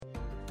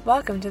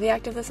Welcome to the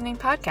Active Listening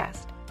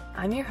Podcast.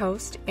 I'm your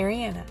host,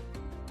 Ariana,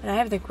 and I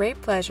have the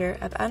great pleasure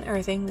of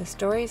unearthing the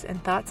stories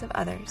and thoughts of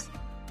others.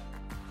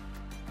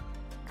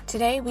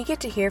 Today, we get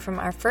to hear from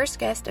our first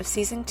guest of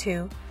Season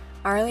 2,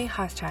 Arlie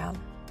Hochschild.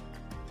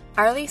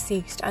 Arlie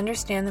seeks to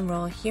understand the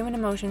role human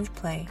emotions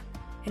play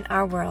in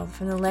our world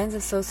from the lens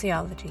of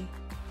sociology.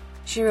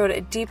 She wrote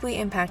a deeply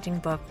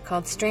impacting book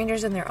called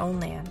Strangers in Their Own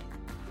Land,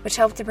 which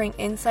helped to bring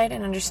insight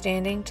and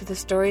understanding to the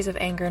stories of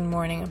anger and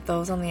mourning of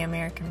those on the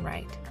American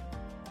right.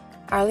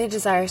 Arlie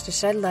desires to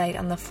shed light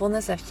on the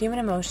fullness of human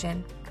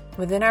emotion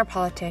within our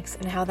politics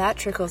and how that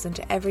trickles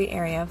into every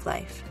area of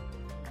life.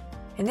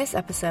 In this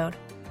episode,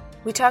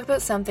 we talk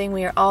about something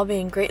we are all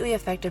being greatly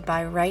affected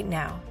by right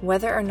now,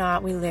 whether or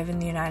not we live in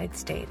the United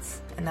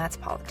States, and that's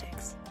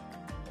politics.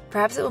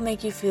 Perhaps it will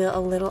make you feel a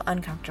little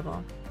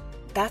uncomfortable.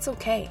 That's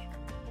okay.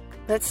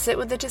 Let's sit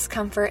with the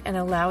discomfort and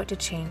allow it to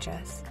change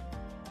us.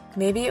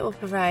 Maybe it will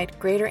provide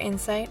greater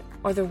insight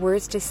or the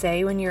words to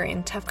say when you're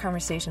in tough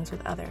conversations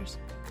with others.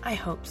 I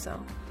hope so.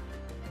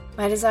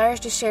 My desire is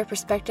to share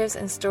perspectives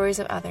and stories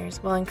of others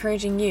while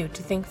encouraging you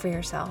to think for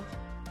yourself.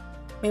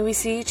 May we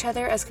see each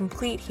other as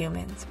complete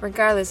humans,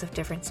 regardless of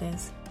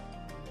differences.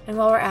 And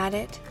while we're at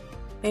it,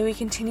 may we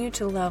continue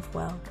to love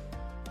well.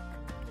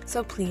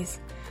 So please,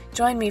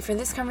 join me for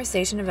this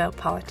conversation about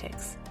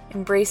politics,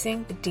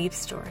 embracing the deep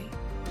story.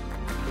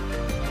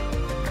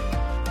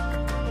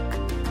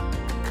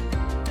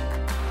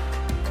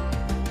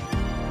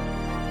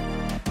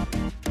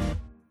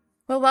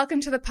 Well,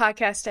 welcome to the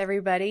podcast,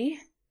 everybody.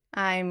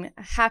 I'm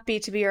happy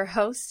to be your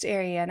host,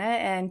 Ariana,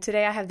 and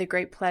today I have the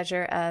great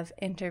pleasure of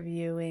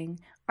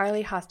interviewing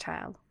Arlie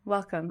Hochschild.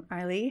 Welcome,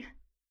 Arlie.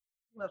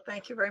 Well,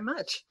 thank you very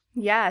much.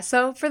 Yeah,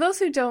 so for those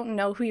who don't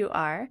know who you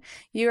are,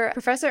 you're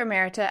Professor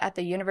Emerita at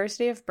the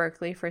University of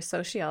Berkeley for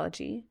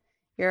Sociology.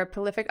 You're a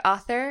prolific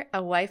author,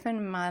 a wife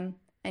and mom,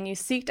 and you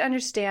seek to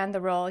understand the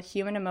role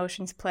human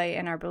emotions play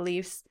in our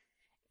beliefs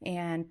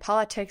and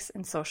politics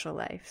and social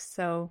life.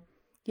 So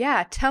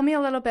yeah, tell me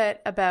a little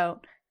bit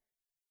about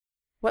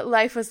what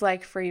life was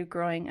like for you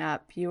growing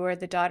up. You were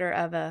the daughter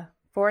of a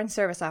Foreign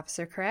Service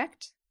officer,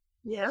 correct?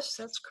 Yes,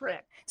 that's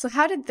correct. So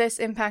how did this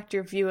impact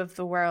your view of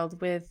the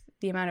world with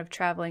the amount of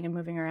traveling and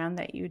moving around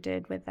that you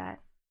did with that?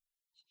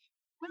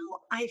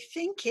 Well, I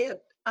think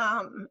it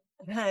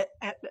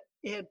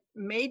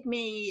made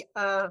me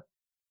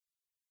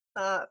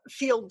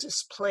feel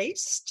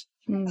displaced,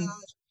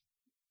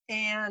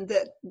 and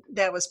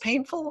that was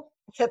painful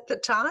at the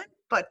time,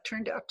 but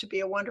turned out to be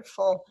a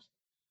wonderful,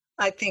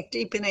 I think,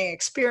 deepening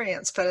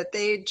experience. But at the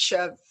age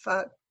of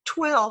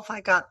 12,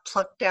 I got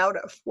plucked out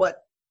of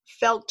what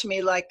felt to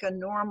me like a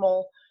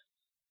normal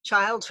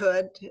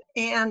childhood.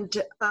 And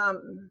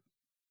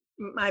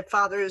my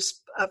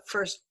father's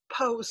first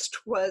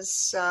post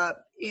was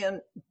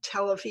in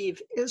Tel Aviv,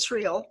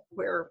 Israel,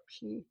 where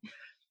he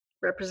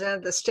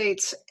represented the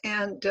States.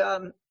 And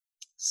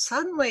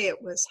suddenly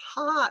it was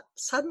hot.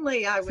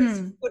 Suddenly I was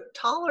a foot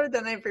taller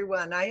than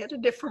everyone. I had a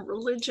different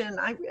religion.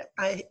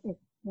 I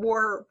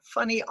wore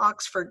funny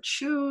Oxford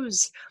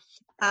shoes.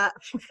 I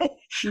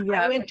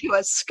went to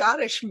a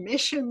Scottish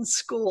mission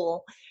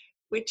school,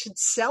 which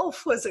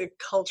itself was a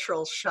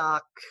cultural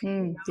shock.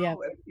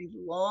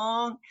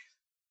 Long,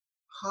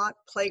 hot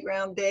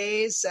playground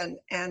days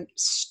and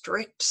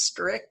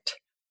strict.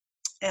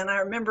 And I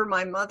remember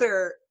my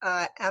mother,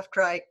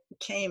 after I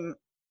came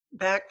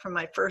back from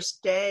my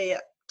first day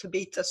to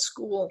beat the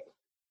school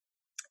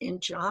in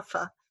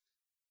Jaffa,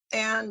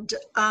 and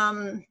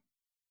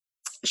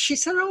she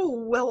said, "Oh,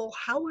 well,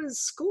 how was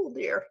school,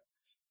 dear?"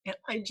 And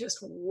I just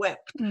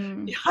wept.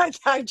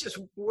 I just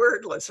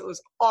wordless. It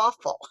was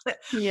awful.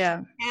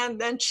 Yeah.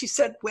 And then she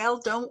said, "Well,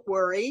 don't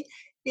worry.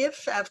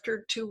 If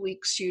after 2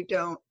 weeks you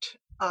don't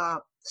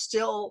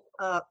still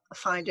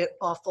find it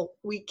awful,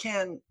 we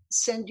can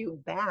send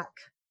you back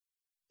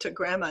to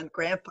Grandma and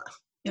Grandpa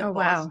in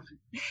Boston."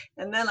 Wow.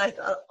 And then I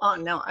thought, oh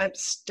no, I'm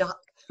stuck.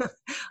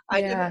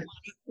 I didn't want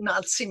to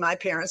not see my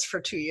parents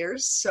for 2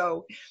 years.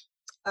 So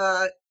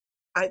I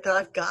thought,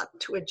 I've got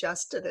to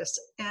adjust to this.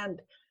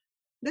 And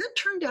that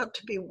turned out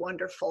to be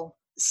wonderful.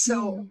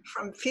 So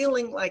from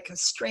feeling like a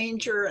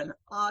stranger, an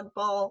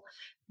oddball,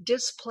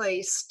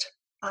 displaced,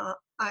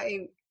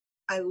 I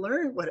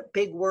learned what a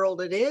big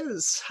world it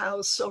is,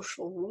 how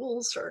social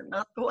rules are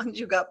not the ones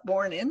you got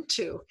born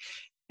into.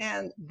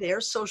 And their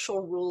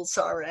social rules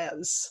are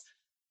as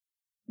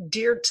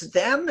dear to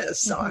them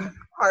as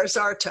ours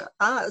are to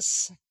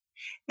us.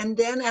 And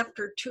then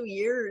after 2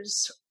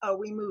 years,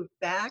 we moved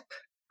back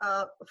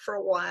for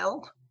a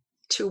while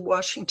to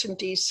Washington,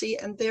 D.C.,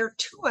 and there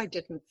too I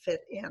didn't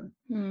fit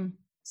in.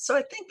 So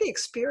I think the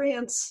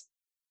experience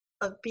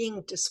of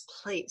being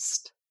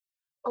displaced,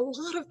 a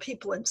lot of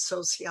people in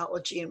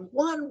sociology in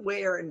one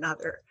way or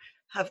another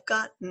have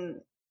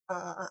gotten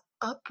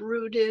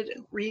uprooted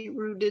and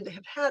rerouted,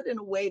 have had in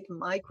a way the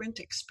migrant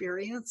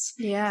experience.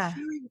 Yeah. It's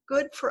very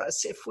good for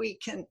us if we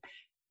can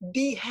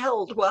be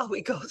held while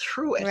we go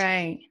through it.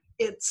 Right.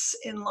 It's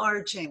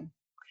enlarging.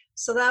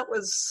 So that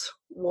was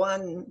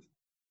one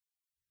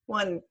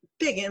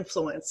big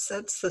influence.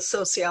 That's the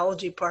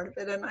sociology part of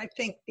it. And I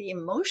think the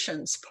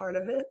emotions part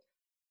of it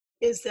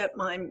is that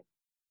my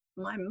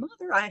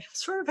mother, I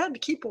sort of had to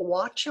keep a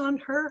watch on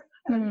her.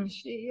 And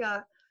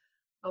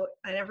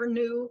I never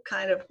knew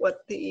kind of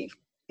what the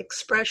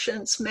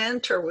expressions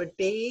meant or would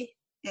be.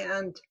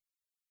 And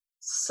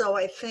so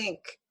I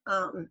think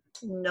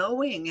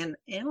knowing and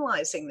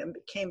analyzing them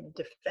became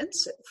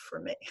defensive for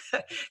me.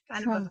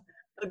 Kind of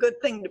a good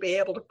thing to be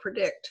able to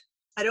predict.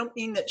 I don't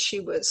mean that she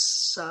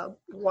was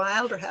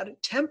wild or had a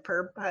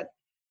temper, but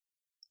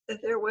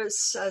there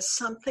was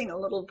something a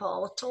little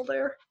volatile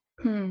there.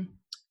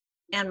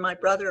 And my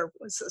brother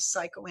was a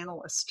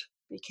psychoanalyst,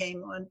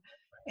 became one,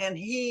 and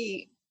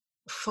he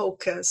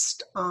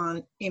focused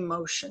on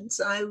emotions.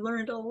 I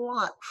learned a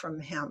lot from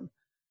him.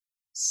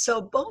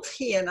 So both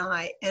he and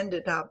I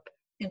ended up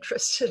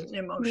interested in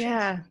emotions.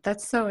 Yeah,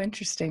 that's so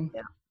interesting.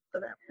 Yeah, for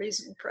that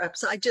reason,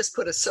 perhaps. I just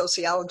put a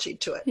sociology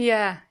to it.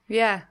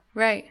 Yeah,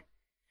 right.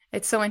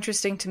 It's so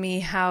interesting to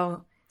me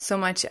how so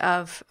much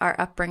of our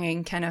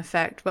upbringing can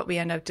affect what we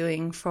end up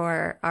doing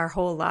for our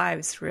whole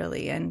lives,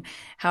 really, and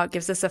how it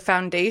gives us a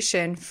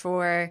foundation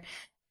for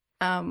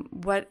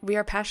what we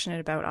are passionate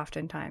about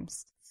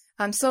oftentimes.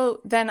 So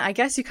then I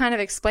guess you kind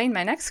of explained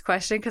my next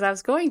question, because I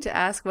was going to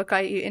ask what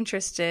got you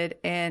interested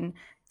in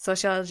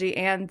sociology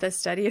and the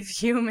study of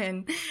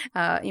human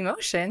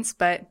emotions,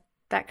 but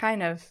that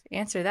kind of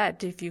answered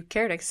that. If you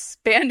care to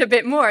expand a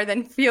bit more,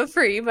 then feel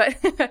free. But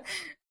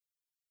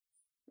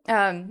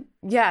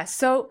yeah,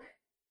 so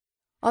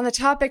on the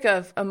topic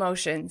of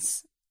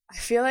emotions, I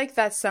feel like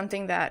that's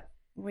something that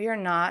we are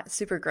not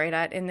super great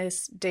at in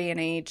this day and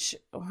age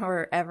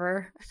or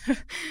ever.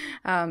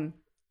 And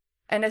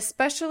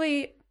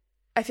especially,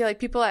 I feel like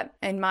people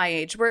in my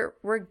age,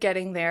 we're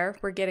getting there,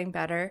 we're getting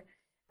better.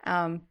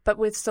 But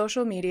with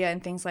social media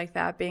and things like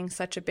that being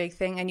such a big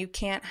thing, and you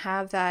can't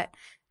have that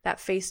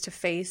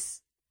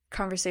face-to-face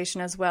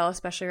conversation as well,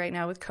 especially right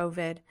now with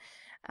COVID,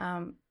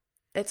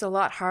 it's a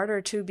lot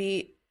harder to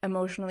be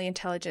emotionally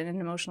intelligent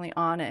and emotionally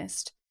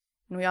honest.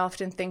 And we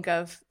often think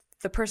of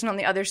the person on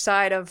the other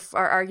side of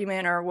our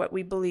argument or what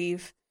we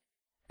believe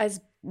as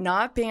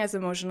not being as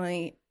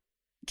emotionally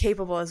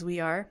capable as we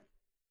are.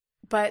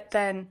 But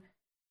then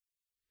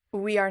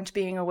we aren't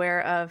being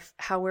aware of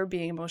how we're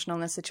being emotional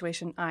in this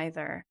situation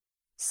either.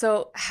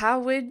 So how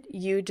would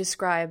you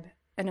describe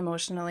an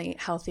emotionally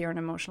healthy or an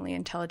emotionally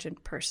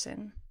intelligent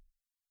person?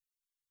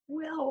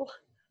 Well,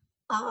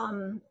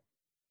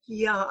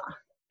 yeah,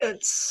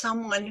 it's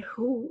someone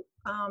who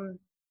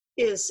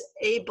is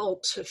able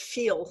to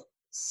feel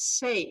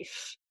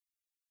safe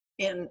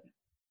in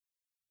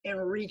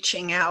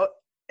reaching out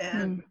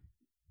and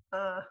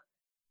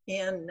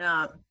in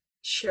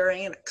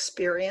sharing an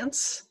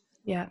experience.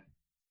 Yeah.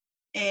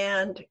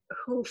 And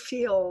who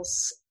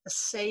feels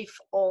safe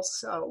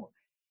also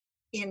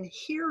in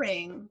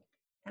hearing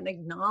and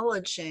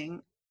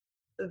acknowledging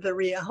the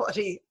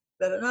reality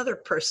that another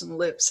person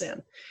lives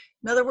in.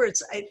 In other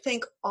words, I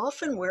think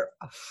often we're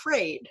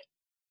afraid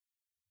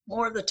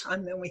more of the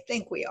time than we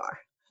think we are.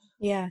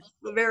 Yeah.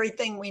 The very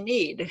thing we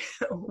need,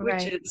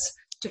 which is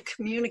to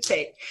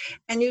communicate.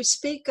 And you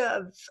speak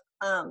of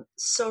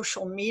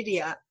social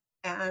media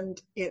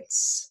and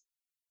its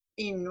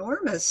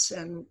enormous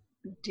and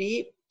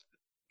deep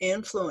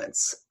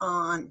influence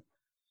on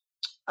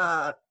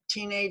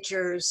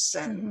teenagers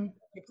and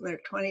people in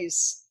their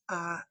 20s.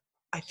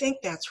 I think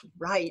that's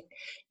right.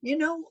 You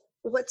know,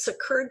 what's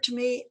occurred to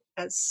me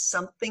as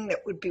something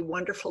that would be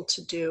wonderful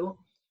to do,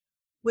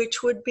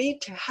 which would be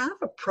to have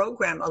a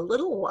program a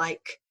little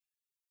like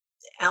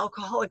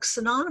Alcoholics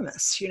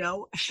Anonymous, you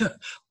know,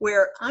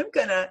 where I'm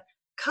going to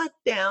cut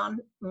down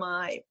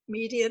my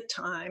media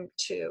time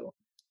to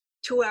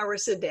 2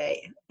 hours a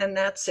day, and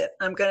that's it.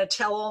 I'm going to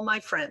tell all my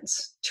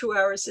friends 2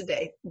 hours a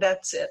day.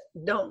 That's it.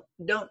 Don't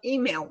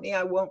email me.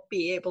 I won't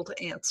be able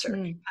to answer.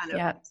 Kind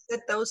of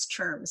set those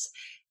terms,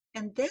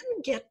 and then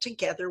get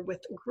together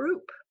with a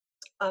group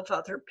of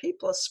other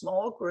people. A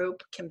small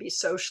group can be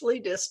socially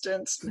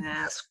distanced,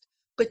 masked,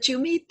 but you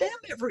meet them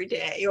every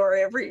day or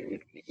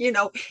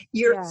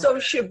your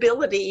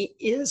sociability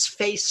is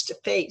face to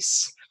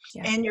face,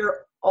 and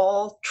you're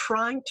all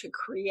trying to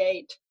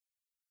create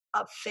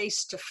a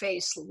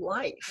face-to-face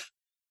life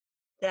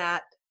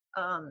that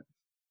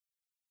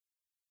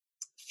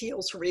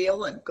feels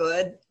real and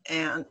good,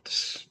 and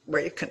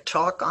where you can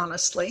talk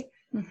honestly.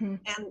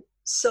 And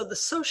so the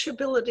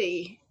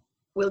sociability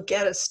will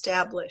get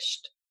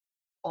established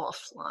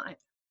offline.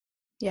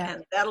 Yeah.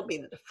 And that'll be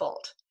the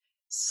default.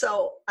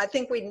 So I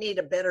think we need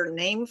a better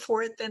name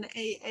for it than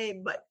AA,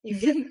 but you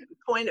get the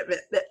point of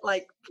it, that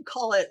like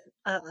call it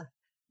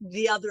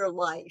the other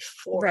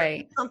life or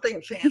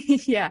something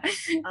fancy.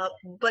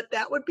 But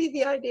that would be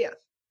the idea.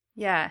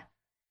 Yeah.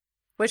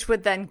 Which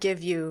would then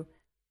give you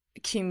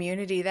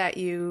community that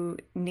you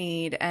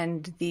need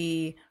and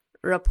the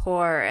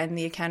rapport and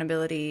the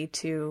accountability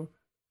to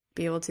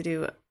be able to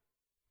do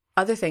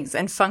other things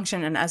and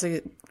function and as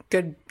a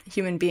good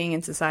human being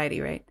in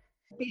society, right?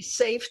 Be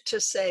safe to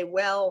say,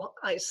 well,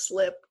 I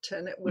slipped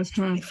and it was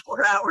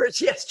 24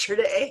 hours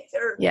yesterday.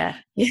 Or,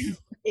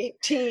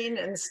 18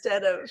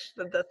 instead of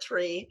the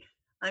 3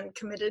 I'm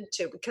committed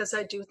to, because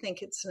I do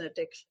think it's an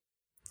addiction.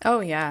 Oh,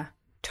 yeah,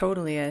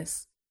 totally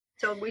is.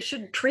 So we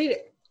should treat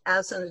it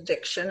as an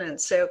addiction and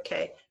say,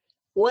 okay,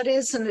 what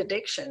is an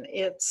addiction?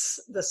 It's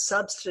the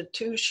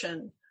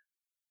substitution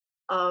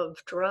of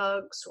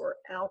drugs or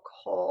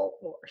alcohol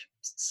or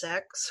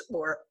sex,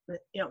 or,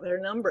 there are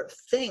a number of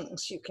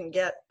things you can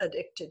get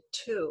addicted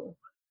to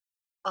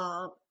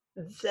uh,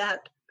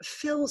 that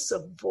fills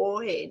a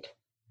void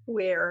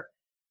where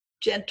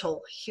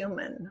gentle,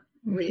 human,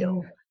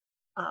 real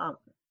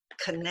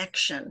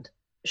connection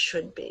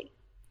should be.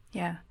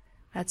 Yeah,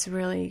 that's a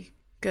really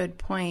good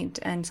point,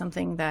 and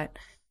something that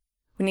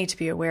we need to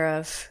be aware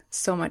of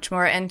so much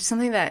more. And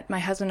something that my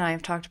husband and I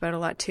have talked about a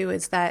lot too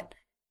is that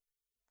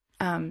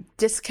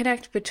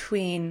disconnect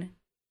between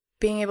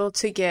being able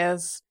to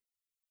give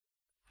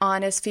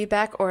honest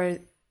feedback, or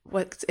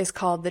what is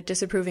called the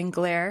disapproving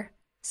glare.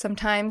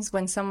 Sometimes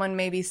when someone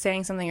may be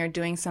saying something or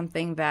doing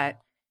something that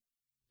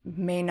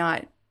may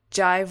not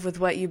jive with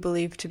what you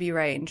believe to be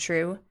right and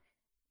true,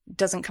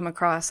 doesn't come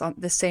across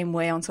the same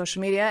way on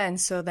social media,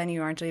 and so then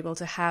you aren't able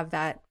to have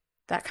that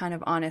kind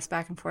of honest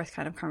back and forth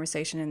kind of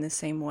conversation in the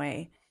same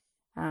way.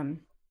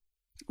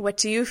 What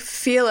do you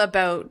feel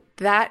about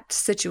that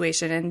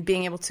situation and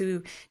being able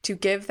to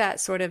give that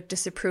sort of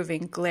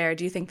disapproving glare?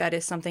 Do you think that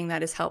is something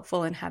that is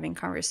helpful in having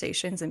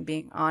conversations and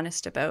being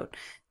honest about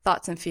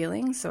thoughts and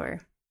feelings?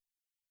 Or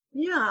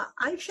Yeah,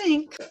 I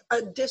think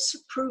a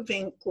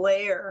disapproving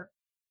glare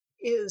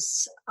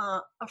is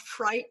a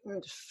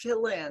frightened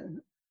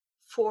fill-in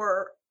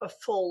for a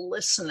full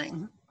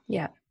listening.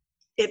 yeah,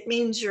 It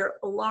means your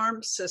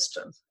alarm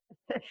system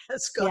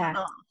has gone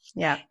off,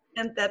 yeah,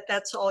 and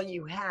that's all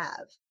you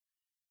have.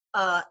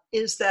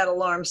 Is that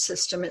alarm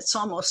system. It's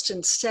almost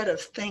instead of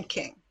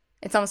thinking.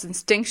 it's almost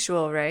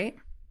instinctual, right?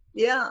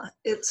 Yeah,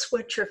 it's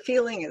what you're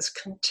feeling is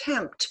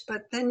contempt,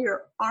 but then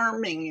you're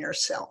arming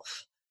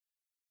yourself.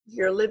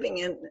 You're living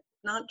in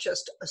not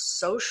just a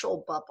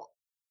social bubble,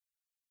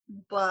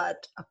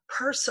 but a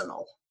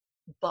personal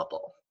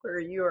bubble where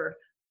you're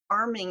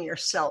arming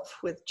yourself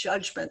with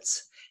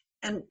judgments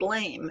and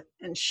blame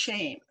and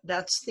shame.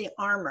 That's the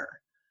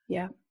armor.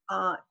 Yeah.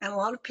 And a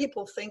lot of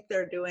people think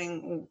they're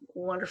doing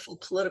wonderful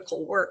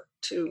political work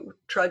to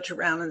trudge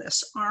around in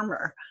this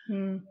armor,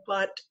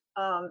 but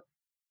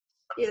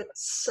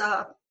it's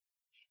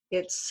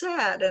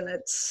sad, and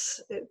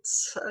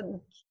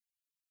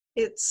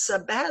it's a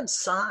bad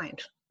sign.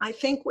 I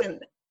think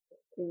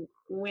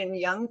when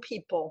young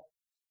people,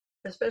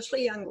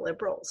 especially young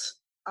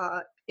liberals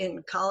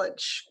in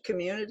college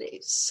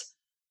communities,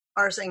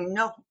 are saying,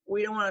 no,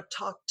 we don't want to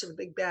talk to the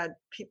big bad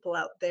people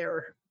out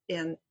there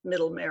in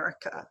middle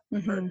America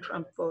or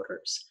Trump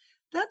voters,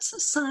 that's a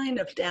sign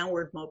of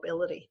downward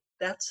mobility.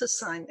 That's a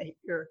sign that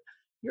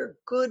your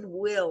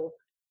goodwill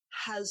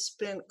has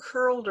been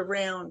curled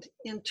around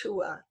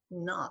into a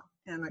knot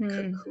and a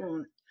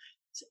cocoon,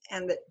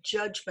 and that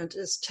judgment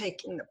is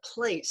taking the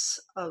place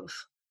of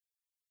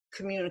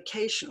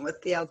communication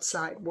with the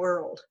outside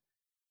world.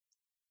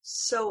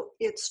 So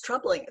it's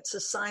troubling. It's a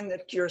sign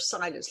that your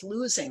side is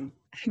losing.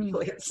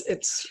 Actually,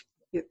 it's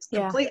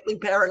completely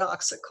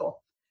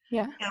paradoxical.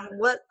 Yeah. And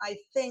what I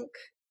think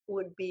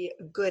would be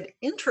a good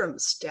interim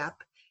step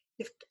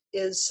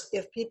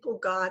if people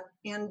got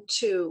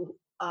into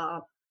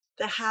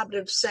the habit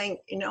of saying,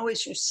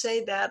 as you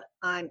say that,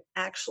 I'm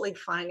actually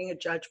finding a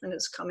judgment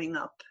is coming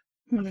up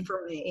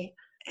for me,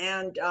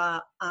 and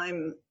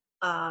I'm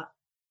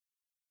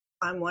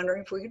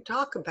wondering if we could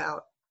talk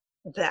about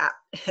that,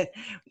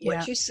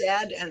 what you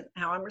said and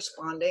how I'm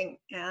responding,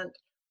 and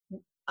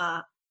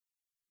I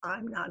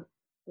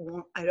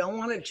don't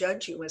want to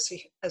judge you as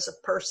a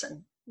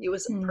person, you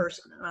as a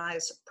person, and I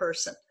as a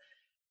person.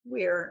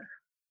 We're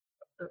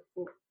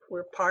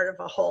part of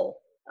a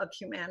whole of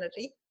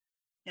humanity,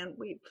 and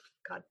we've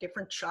got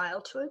different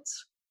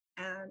childhoods,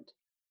 and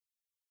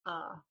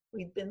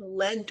we've been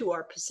led to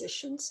our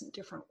positions in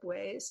different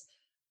ways.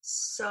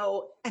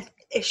 So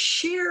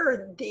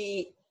share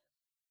the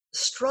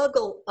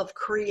struggle of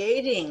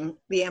creating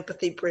the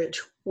empathy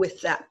bridge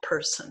with that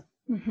person.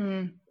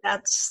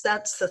 That's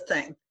the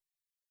thing.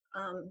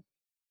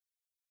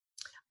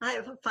 I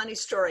have a funny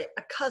story.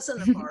 A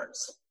cousin of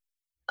ours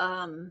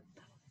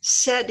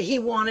said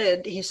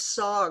he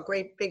saw a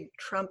great big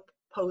Trump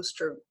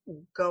poster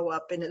go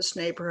up in his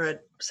neighborhood.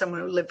 Someone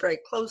who lived very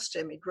close to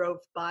him. He drove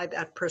by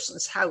that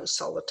person's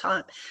house all the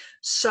time.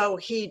 So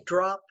he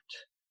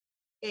dropped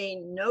a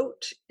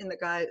note in the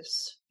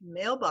guy's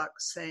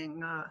mailbox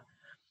saying,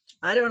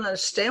 I don't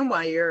understand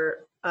why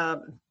you're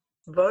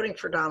voting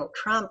for Donald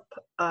Trump.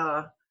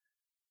 I'd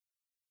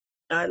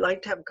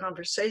like to have a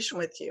conversation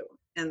with you.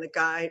 And the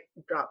guy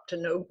dropped a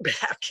note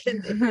back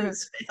into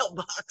his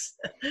mailbox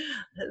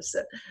and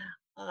said,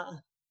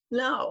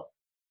 no,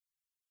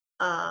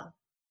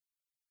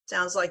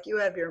 sounds like you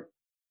have your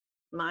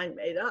mind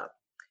made up.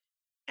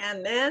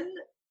 And then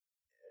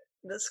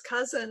this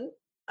cousin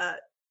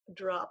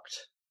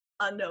dropped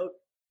a note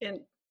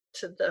into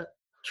the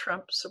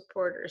Trump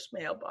supporters'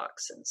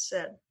 mailbox and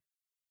said,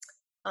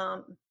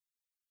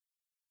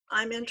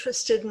 I'm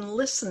interested in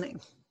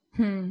listening.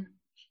 Hmm.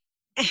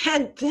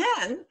 And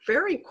then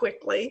very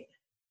quickly,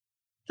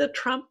 the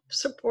Trump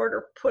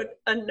supporter put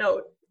a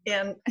note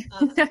in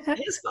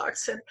his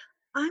box and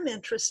I'm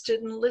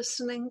interested in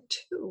listening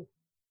too.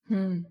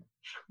 Hmm.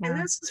 And Wow.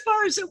 that's as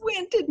far as it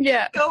went. Didn't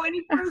Yeah. go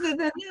any further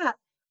than that.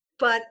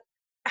 But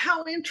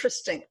how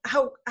interesting,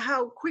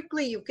 how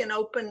quickly you can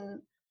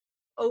open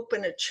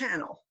a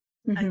channel.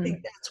 I Mm-hmm.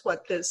 think that's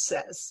what this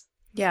says.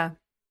 Yeah.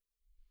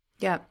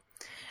 Yeah.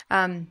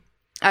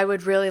 I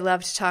would really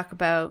love to talk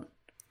about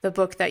the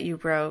book that you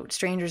wrote,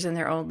 Strangers in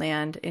Their Own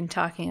Land, in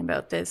talking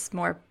about this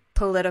more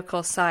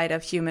political side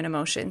of human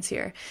emotions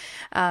here.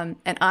 And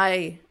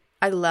I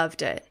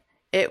loved it.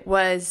 It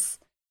was,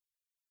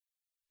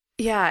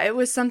 yeah, it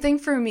was something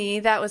for me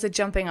that was a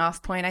jumping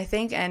off point, I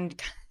think,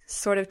 and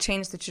sort of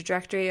changed the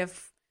trajectory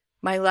of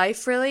my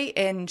life, really,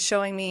 in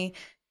showing me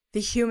the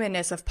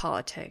humanness of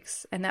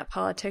politics, and that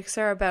politics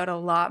are about a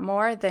lot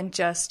more than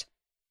just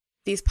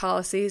these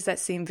policies that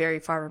seem very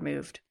far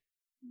removed.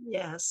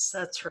 Yes,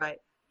 that's right.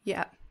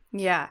 Yeah.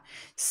 Yeah.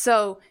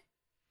 So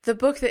the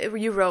book that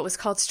you wrote was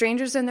called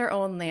Strangers in Their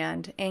Own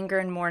Land, Anger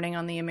and Mourning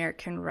on the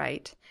American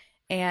Right.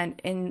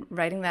 And in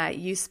writing that,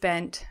 you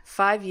spent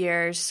 5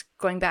 years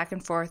going back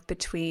and forth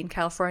between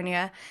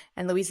California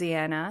and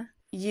Louisiana.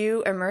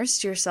 You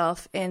immersed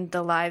yourself in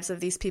the lives of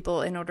these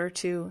people in order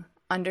to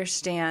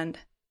understand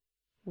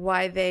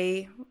why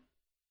they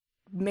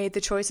made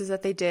the choices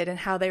that they did and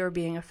how they were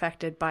being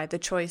affected by the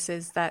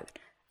choices that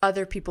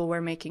other people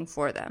were making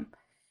for them.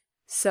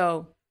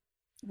 So,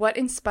 what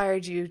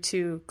inspired you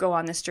to go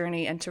on this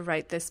journey and to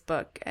write this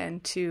book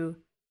and to,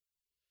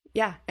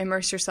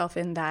 immerse yourself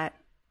in that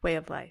way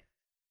of life?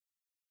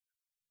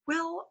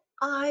 Well,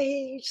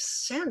 I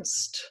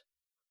sensed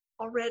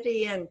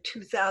already in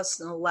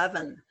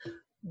 2011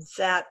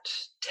 that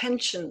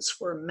tensions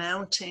were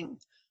mounting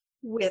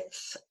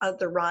with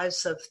the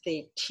rise of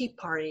the Tea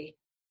Party,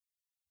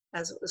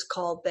 as it was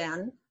called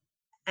then.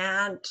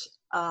 And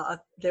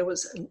there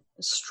was a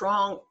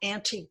strong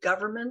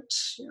anti-government.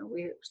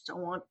 We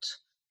don't want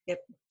it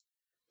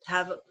to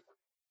have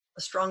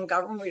a strong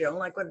government. We don't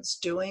like what it's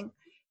doing.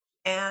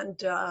 And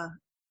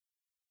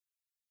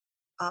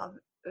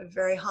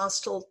very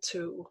hostile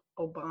to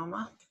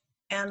Obama.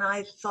 And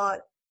I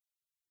thought,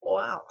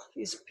 wow,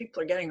 these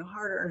people are getting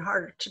harder and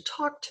harder to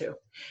talk to.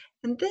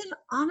 And then,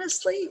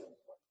 honestly,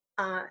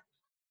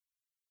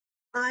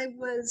 I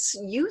was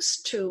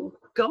used to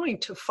going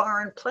to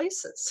foreign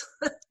places.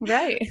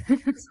 Right.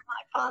 It was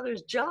my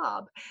father's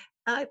job.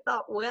 I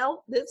thought,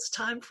 well, it's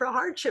time for a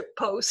hardship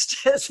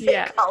post, as they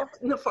Yeah. call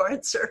it in the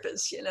Foreign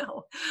Service.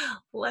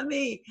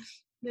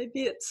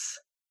 Maybe it's,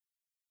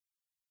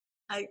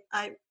 I,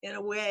 in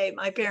a way,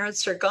 my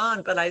parents are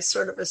gone, but I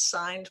sort of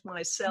assigned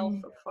myself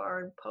a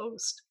foreign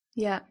post.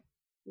 Yeah.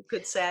 You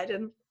could say I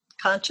didn't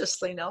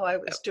consciously know I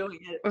was doing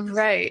it.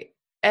 Right.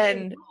 Came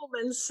And home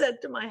and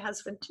said to my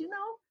husband,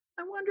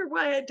 I wonder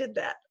why I did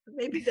that.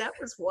 Maybe that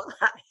was why.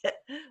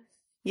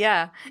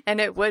 yeah, and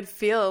it would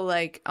feel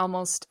like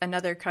almost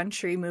another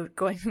country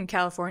going from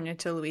California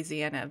to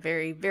Louisiana.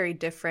 Very, very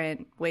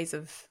different ways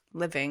of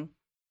living.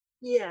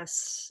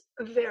 Yes,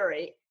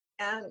 very.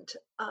 And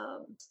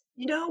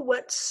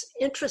what's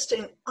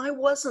interesting, I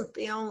wasn't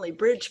the only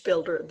bridge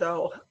builder,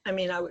 though. I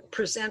mean, I would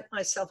present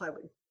myself, I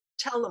would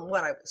tell them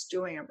what I was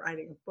doing. I'm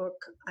writing a book.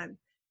 I'm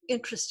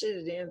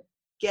interested in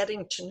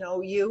getting to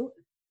know you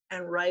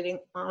and writing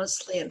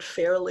honestly and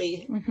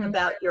fairly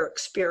about your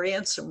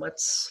experience and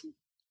what's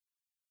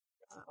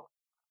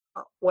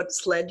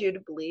led you to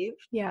believe.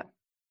 Yeah.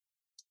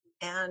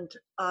 And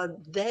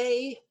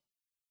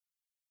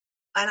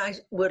I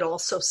would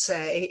also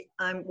say,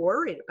 I'm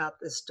worried about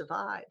this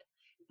divide.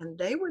 And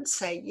they would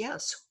say,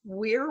 yes,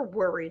 we're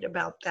worried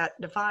about that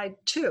divide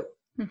too.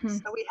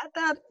 So we had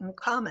that in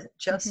common.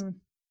 Just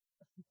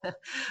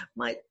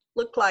might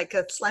look like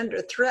a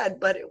slender thread,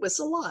 but it was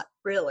a lot,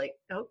 really.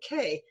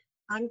 Okay,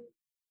 I'm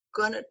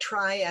going to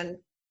try and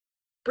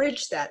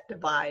bridge that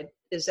divide.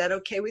 Is that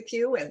okay with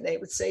you? And they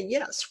would say,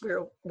 yes,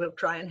 we'll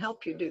try and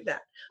help you do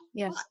that.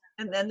 Yeah.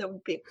 And then there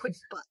would be a quick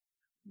but.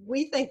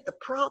 We think the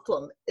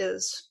problem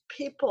is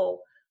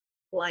people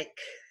like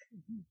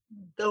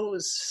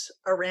those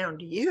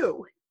around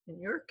you in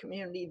your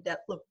community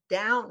that look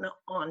down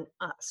on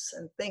us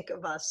and think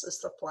of us as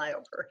the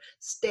flyover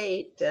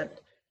state and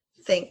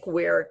think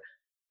we're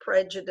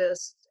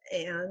prejudiced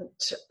and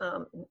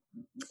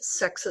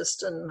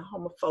sexist and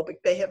homophobic.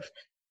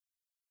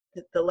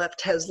 The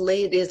left has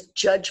laid its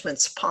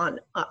judgments upon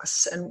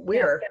us, and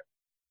we're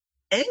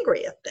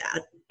angry at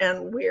that,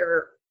 and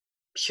we're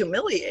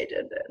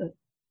humiliated, and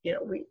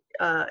we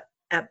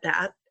at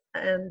that.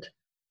 And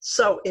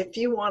so if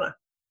you want to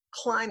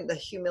climb the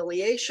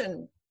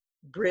humiliation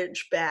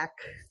bridge back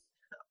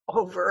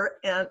over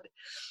and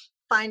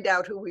find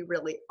out who we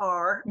really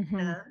are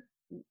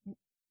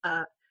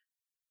and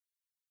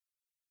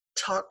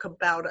talk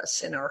about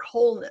us in our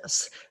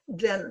wholeness,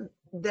 then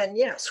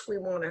yes, we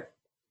want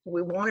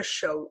to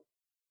show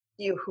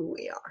you who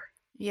we are.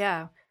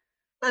 Yeah.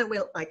 I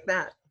will like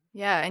that.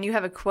 Yeah, and you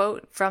have a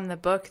quote from the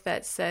book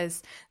that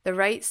says, "The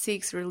right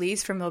seeks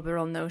release from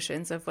liberal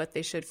notions of what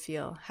they should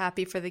feel,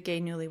 happy for the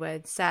gay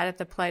newlywed, sad at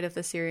the plight of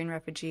the Syrian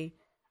refugee,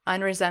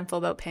 unresentful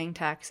about paying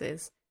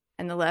taxes,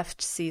 and the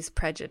left sees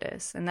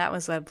prejudice." And that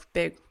was a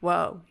big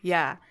whoa.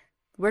 Yeah,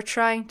 we're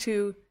trying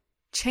to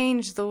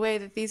change the way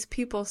that these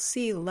people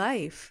see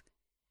life,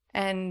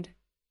 and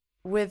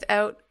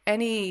without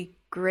any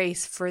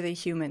grace for the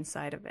human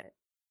side of it.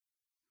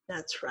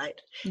 That's right.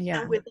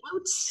 Yeah. And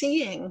without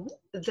seeing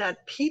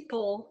that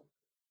people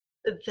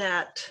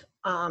that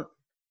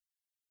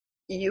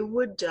you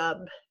would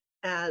dub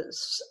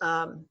as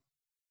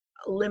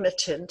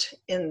limited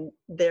in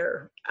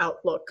their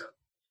outlook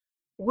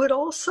would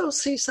also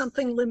see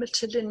something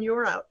limited in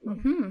your outlook.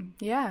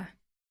 Yeah.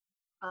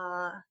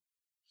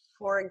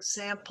 For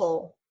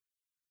example,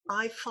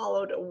 I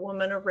followed a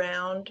woman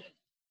around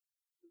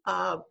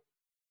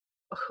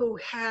who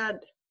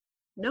had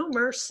no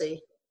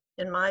mercy,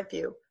 in my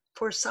view,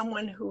 for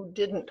someone who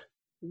didn't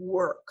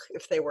work.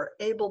 If they were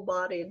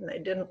able-bodied and they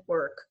didn't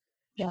work,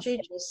 she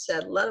just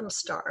said, let them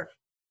starve.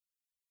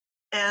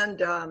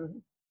 And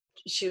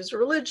she was a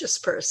religious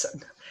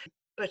person,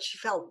 but she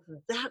felt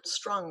that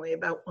strongly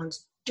about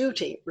one's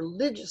duty,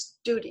 religious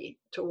duty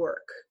to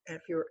work. And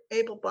if you were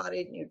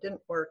able-bodied and you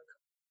didn't work,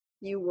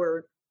 you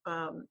were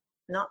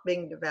not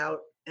being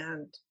devout,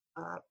 and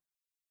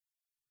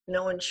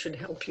no one should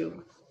help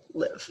you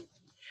live.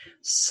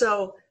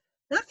 So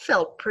that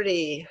felt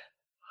pretty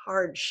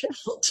hard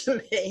shell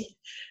to me.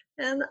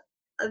 And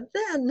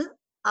then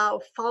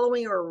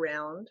following her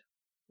around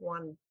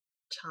one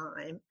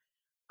time,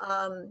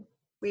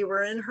 we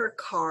were in her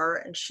car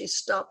and she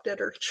stopped at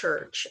her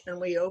church, and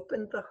we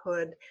opened the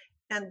hood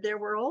and there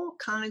were all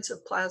kinds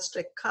of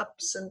plastic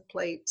cups and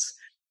plates.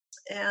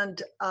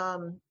 And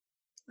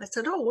I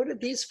said, oh, what are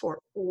these for?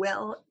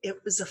 Well,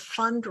 it was a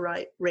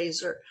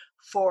fundraiser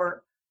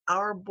for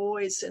our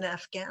boys in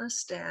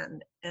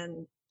Afghanistan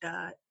and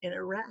in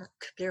Iraq.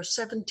 They're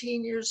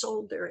 17 years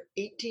old. They're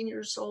 18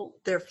 years old.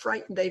 They're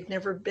frightened. They've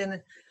never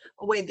been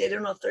away. They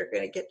don't know if they're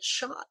going to get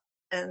shot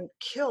and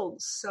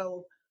killed.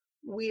 So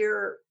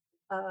we're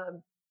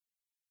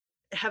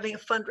having a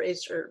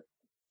fundraiser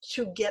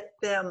to get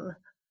them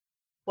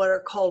what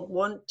are called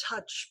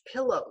one-touch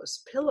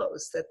pillows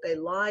that they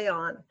lie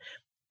on,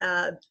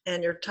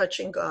 and you're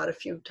touching God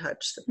if you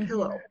touch the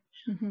pillow.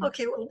 Mm-hmm.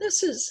 Okay, well,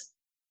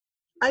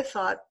 I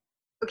thought,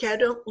 okay, I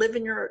don't live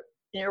in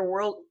your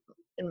world.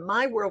 In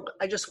my world,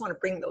 I just want to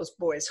bring those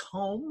boys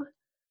home.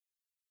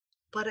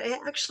 But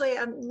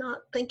I'm not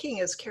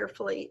thinking as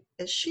carefully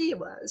as she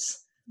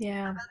was.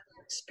 Yeah. About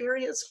the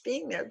experience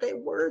being there. They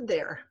were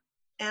there.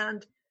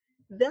 And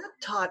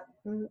that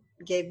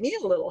gave me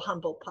a little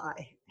humble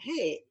pie.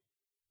 Hey,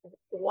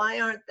 why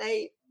aren't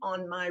they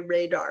on my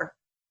radar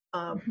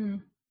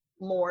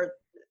more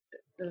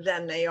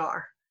than they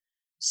are?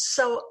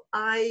 So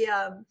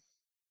I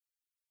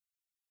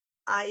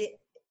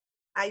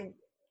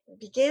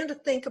began to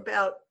think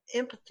about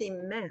empathy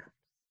maps,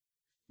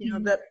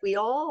 that we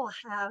all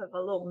have a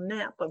little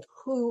map of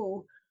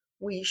who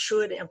we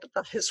should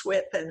empathize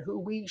with and who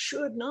we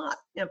should not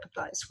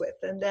empathize with,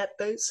 and that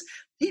those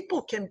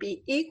people can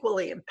be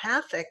equally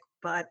empathic,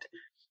 but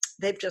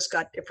they've just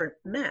got different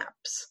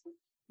maps.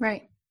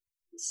 Right.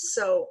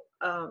 So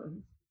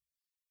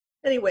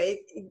anyway,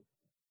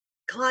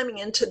 climbing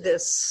into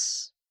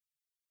this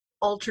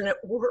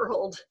alternate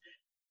world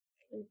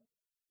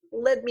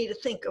led me to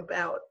think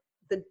about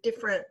the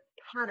different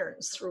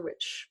patterns through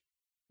which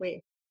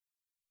we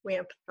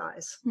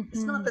empathize. Mm-hmm.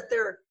 It's not that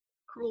they're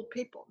cruel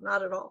people,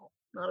 not at all.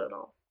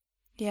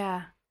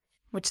 Yeah,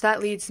 which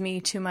that leads me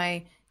to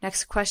my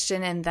next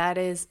question, and that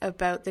is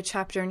about the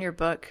chapter in your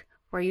book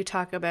where you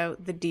talk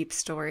about the deep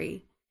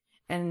story.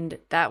 And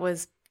that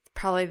was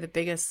probably the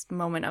biggest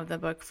moment of the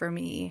book for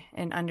me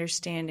in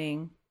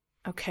understanding,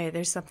 okay,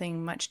 there's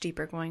something much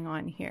deeper going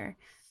on here.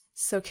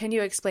 So can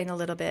you explain a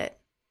little bit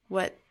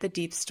what the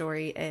deep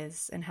story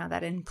is and how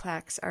that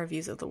impacts our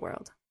views of the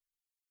world?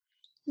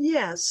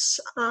 Yes.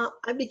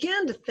 I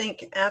began to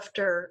think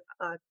after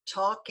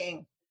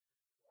talking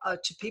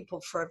to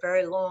people for a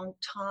very long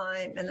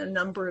time and a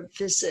number of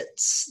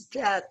visits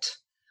that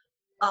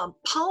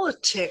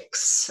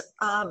politics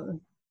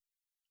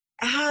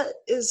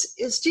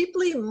is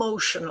deeply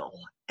emotional,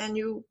 and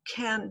you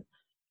can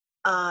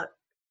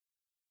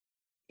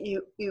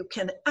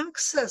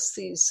access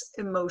these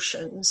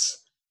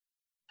emotions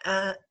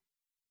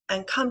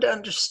and come to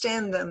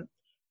understand them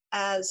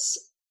as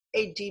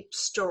a deep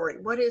story.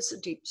 What is a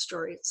deep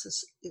story?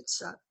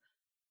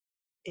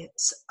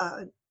 It's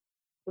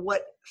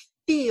what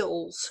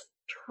feels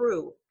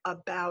true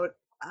about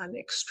an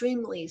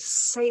extremely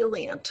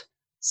salient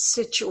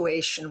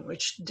situation,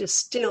 which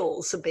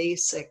distills a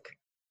basic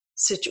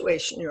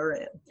situation you're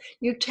in.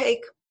 You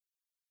take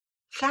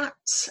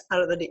facts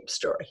out of the deep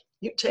story.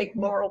 You take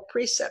moral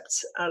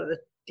precepts out of the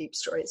deep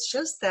story. It's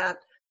just that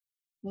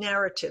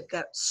narrative,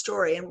 that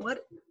story. And I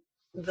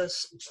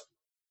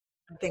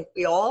think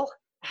we all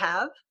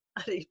have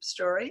a deep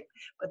story,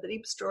 but the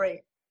deep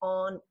story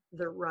on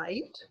the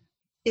right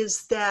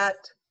is that,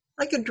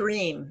 like a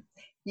dream,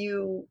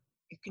 you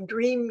can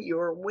dream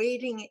you're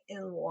waiting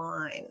in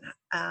line,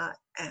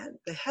 and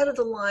the head of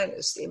the line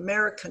is the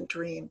American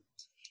dream.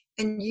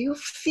 And you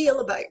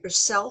feel about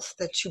yourself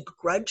that you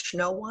begrudge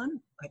no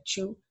one, but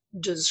you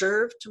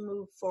deserve to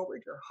move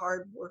forward. You're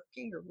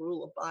hardworking, you're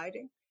rule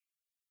abiding.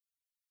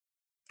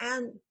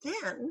 And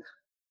then,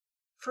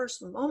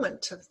 first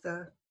moment of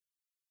the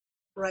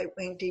right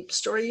wing deep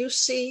story, you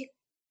see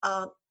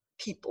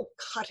people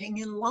cutting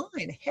in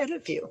line ahead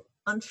of you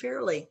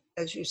unfairly,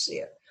 as you see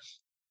it.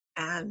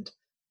 And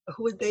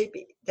who would they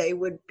be? They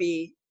would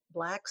be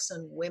Blacks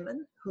and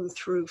women who,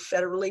 through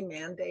federally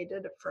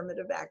mandated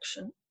affirmative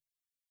action,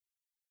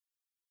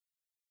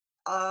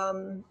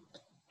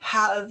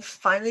 have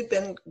finally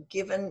been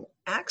given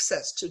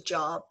access to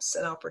jobs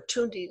and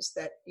opportunities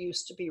that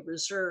used to be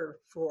reserved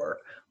for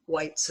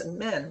whites and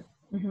men.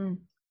 Mm-hmm.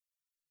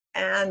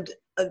 And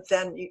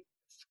then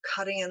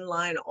cutting in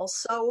line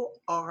also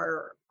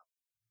are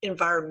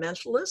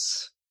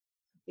environmentalists,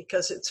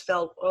 because it's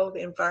felt, oh, the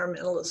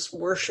environmentalists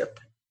worship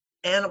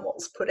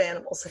animals, put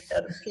animals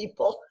ahead of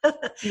people.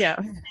 Yeah.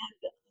 And,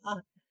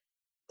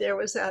 there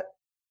was that.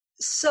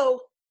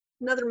 So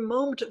another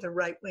moment of the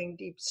right-wing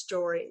deep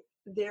story,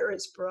 there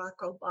is Barack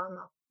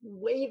Obama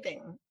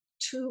waving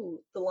to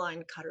the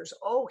line cutters.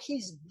 Oh,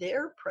 he's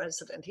their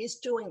president. He's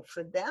doing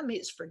for them.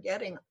 He's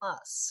forgetting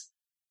us.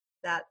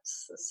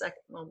 That's the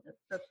second moment.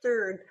 The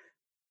third,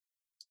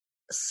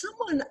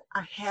 someone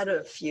ahead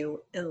of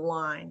you in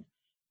line,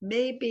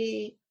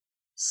 maybe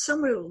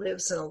someone who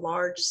lives in a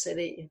large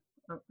city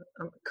on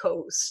the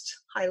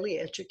coast, highly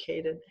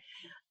educated,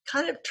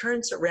 kind of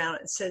turns around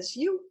and says,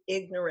 you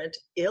ignorant,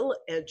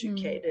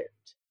 ill-educated,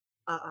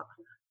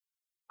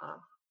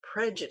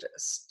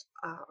 prejudiced,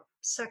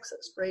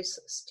 sexist,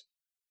 racist,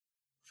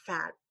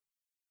 fat,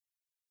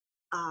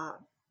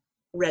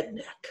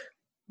 redneck.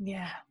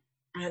 Yeah.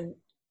 And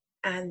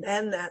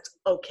then that's,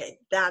 okay,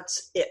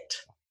 that's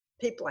it.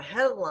 People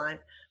ahead of the line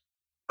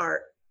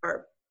are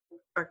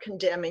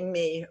condemning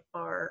me,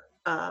 are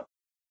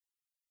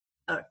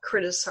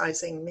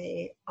criticizing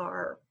me,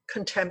 are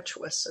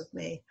contemptuous of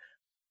me,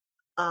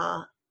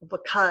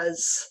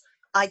 because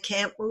I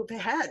can't move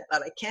ahead,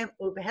 but I can't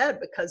move ahead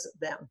because of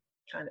them.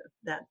 Kind of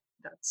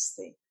that's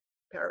the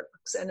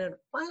paradox. And in a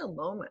final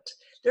moment,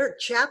 there are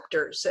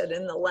chapters that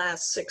in the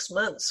last 6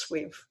 months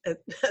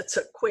that's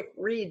a quick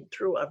read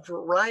through a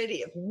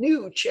variety of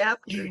new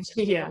chapters.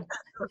 Yeah.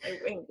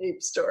 Right-wing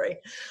deep story.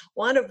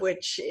 One of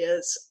which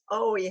is,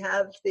 we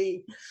have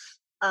the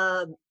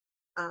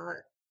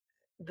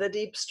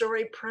deep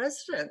story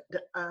president.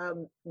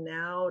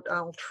 Now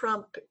Donald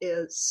Trump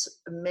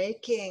is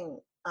making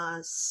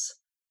us,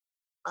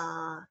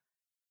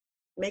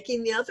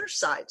 making the other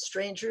side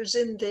strangers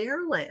in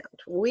their land.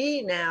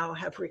 We now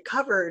have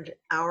recovered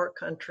our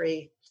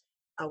country.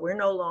 We're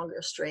no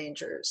longer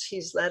strangers.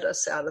 He's led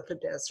us out of the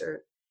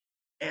desert,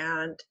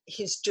 and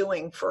he's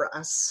doing for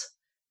us.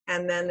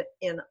 And then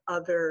in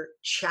other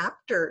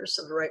chapters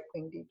of the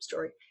right-wing deep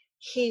story,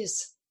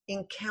 he's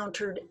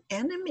encountered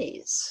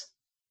enemies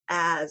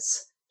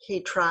as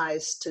he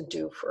tries to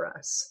do for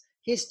us.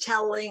 He's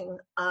telling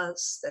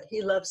us that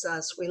he loves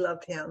us, we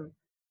love him.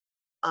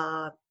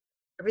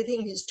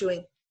 Everything he's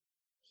doing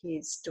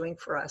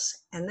for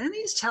us. And then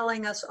he's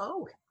telling us,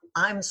 oh,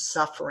 I'm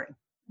suffering.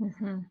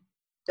 Mm-hmm.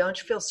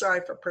 Don't you feel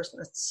sorry for a person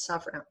that's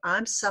suffering?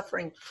 I'm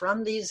suffering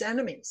from these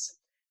enemies.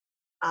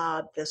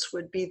 This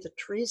would be the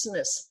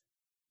treasonous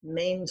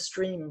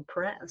mainstream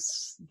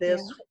press.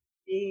 This would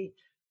be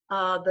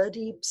the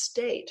deep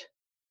state.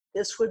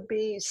 This would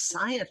be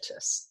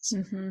scientists,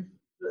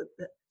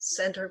 the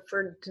Center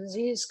for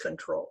Disease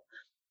Control,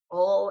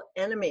 all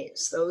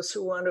enemies, those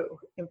who want to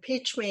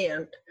impeach me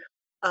and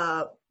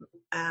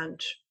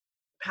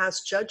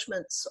pass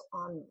judgments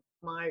on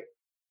my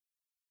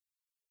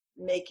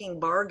making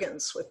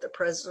bargains with the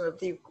president of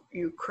the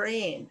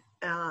Ukraine.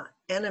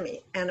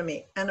 Enemy.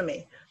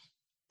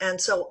 And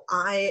so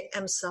I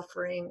am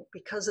suffering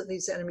because of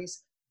these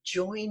enemies.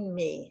 Join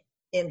me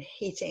in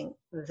hating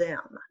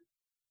them.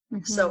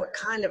 Mm-hmm. So a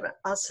kind of an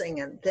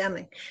using and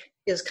theming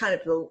is kind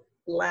of the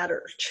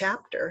latter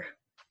chapter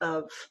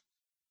of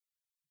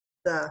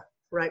the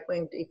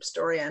right-wing deep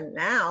story. And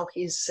now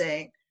he's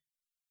saying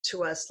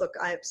to us, look,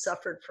 I have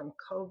suffered from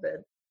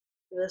COVID.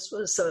 This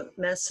was a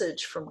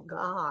message from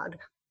God,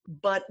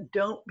 but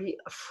don't be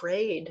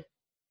afraid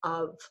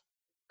of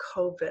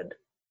COVID.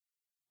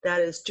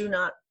 That is, do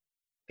not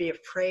be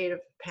afraid of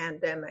the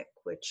pandemic,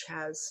 which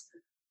has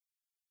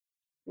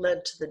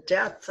led to the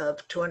death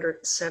of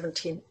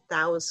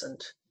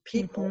 217,000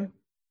 people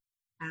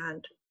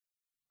and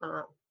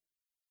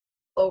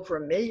over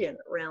 1 million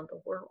around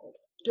the world.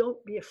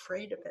 Don't be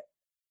afraid of it.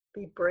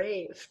 Be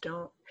brave.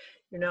 Don't,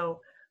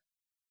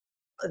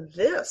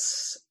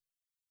 this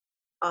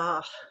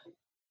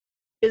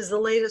is the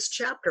latest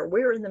chapter.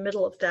 We're in the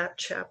middle of that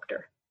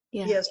chapter.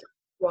 Yeah. He has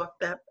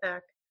walked that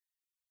back.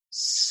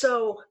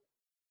 So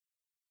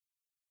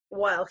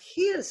while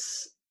he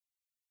is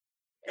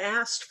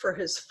asked for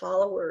his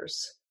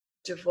followers'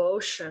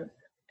 devotion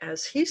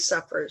as he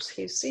suffers,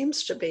 he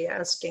seems to be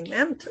asking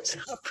them to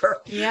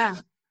suffer. Yeah.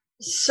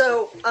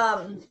 So,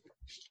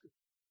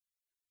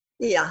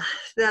 yeah,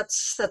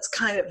 that's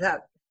kind of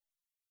that.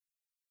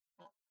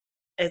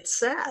 It's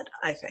sad,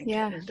 I think,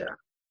 Yeah. and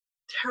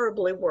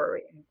terribly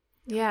worrying.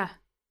 Yeah.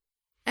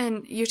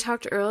 And you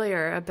talked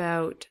earlier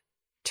about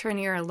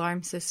turning your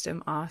alarm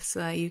system off so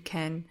that you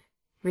can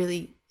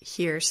really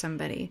hear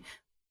somebody.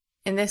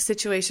 In this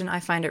situation, I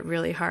find it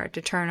really hard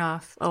to turn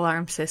off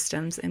alarm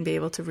systems and be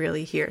able to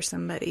really hear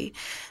somebody.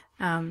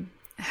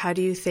 How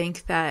do you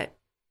think that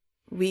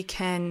we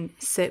can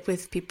sit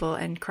with people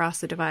and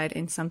cross the divide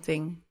in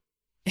something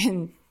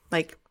in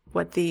like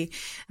what the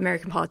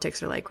American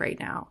politics are like right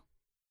now?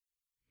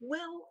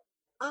 Well,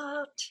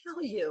 I'll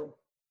tell you,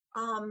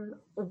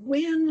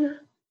 when,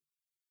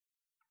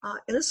 and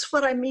this is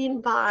what I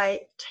mean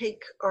by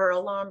take our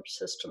alarm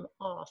system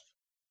off.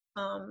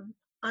 Um,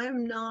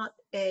 I'm not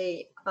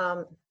a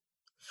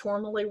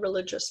formally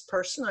religious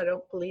person. I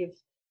don't believe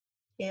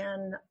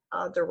in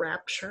the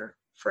rapture,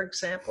 for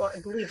example. I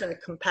believe in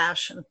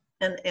compassion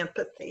and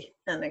empathy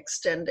and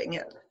extending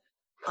it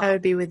I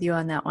would be with you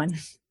on that one.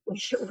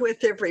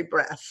 with every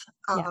breath.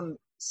 Yeah.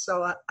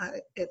 So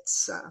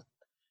it's,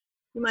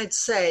 you might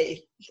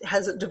say,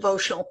 has a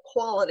devotional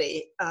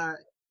quality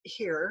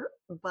here,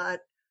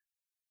 but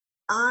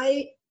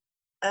I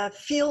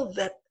feel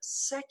that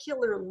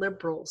secular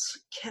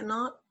liberals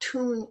cannot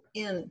tune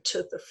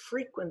into the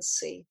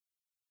frequency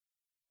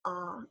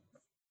uh,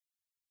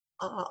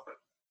 uh,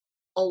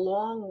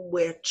 along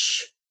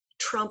which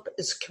Trump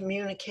is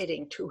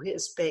communicating to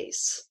his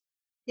base.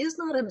 He is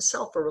not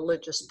himself a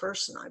religious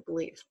person, I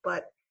believe,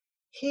 but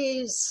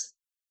he's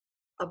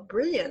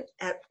brilliant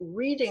at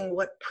reading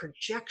what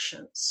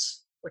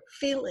projections, what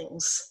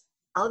feelings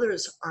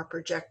others are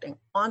projecting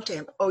onto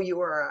him. Oh, you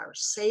are our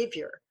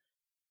savior.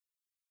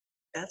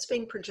 That's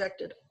being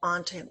projected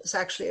onto him. It's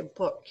actually a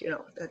book,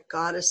 that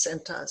God has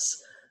sent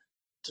us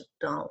to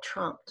Donald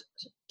Trump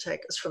to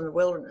take us from the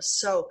wilderness.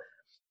 So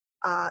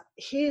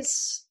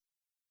he's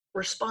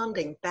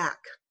responding back,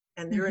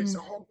 and there is a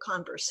whole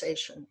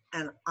conversation.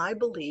 And I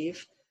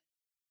believe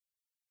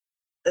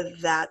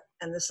that,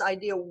 and this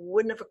idea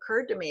wouldn't have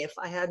occurred to me if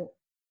I hadn't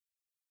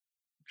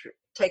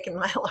taken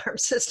my alarm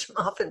system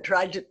off and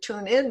tried to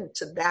tune in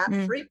to that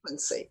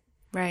frequency.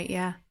 Right.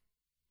 Yeah.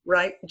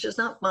 Right. Which is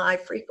not my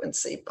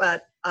frequency,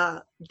 but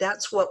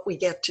that's what we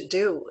get to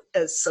do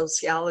as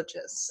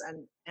sociologists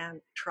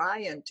and try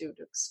and do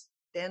to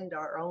extend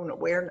our own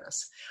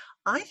awareness.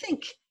 I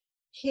think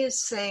he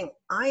is saying,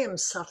 I am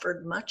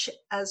suffered much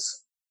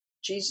as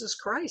Jesus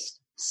Christ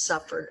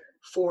suffered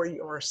for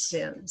your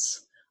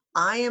sins.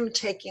 I am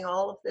taking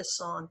all of this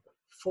on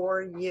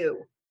for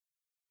you.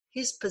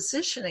 He's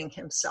positioning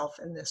himself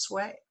in this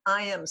way.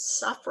 I am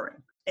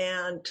suffering,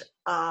 and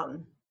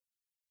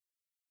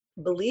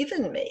believe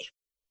in me.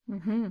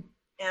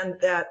 And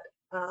that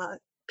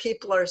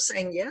people are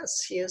saying,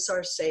 yes, he is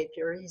our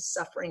savior. He's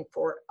suffering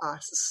for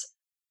us.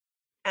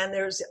 And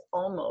there's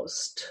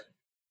almost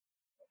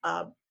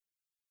a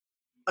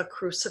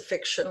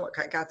crucifixion. Look,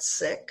 I got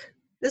sick.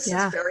 This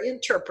is very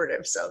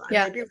interpretive, so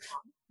I may be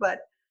wrong.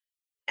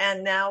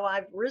 And now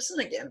I've risen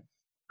again,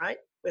 right?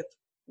 With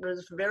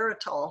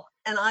resveratrol,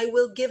 and I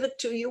will give it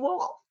to you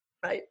all,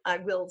 right? I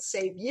will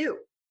save you.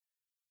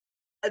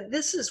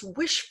 This is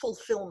wish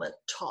fulfillment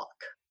talk.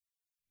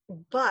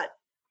 But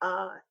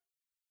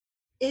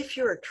if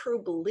you're a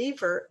true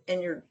believer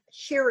and you're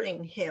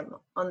hearing him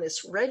on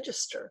this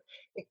register,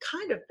 it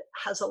kind of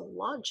has a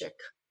logic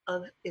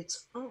of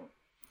its own.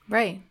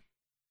 Right.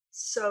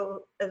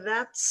 So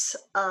that's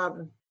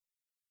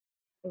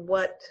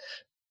what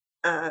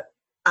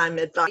I'm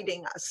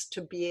inviting us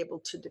to be able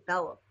to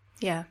develop.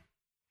 Yeah.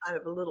 Kind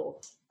of a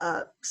little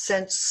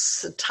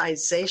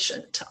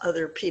sensitization to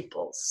other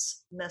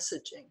people's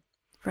messaging.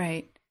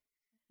 Right.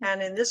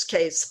 And in this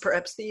case,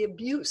 perhaps the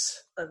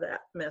abuse of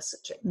that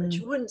messaging. But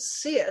you wouldn't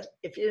see it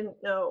if you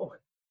didn't know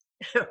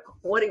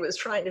what he was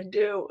trying to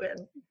do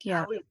and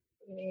how he was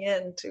leaning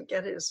in to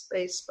get his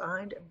base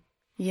behind him.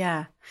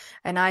 Yeah.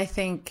 And I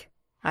think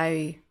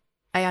I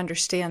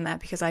understand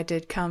that because I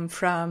did come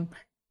from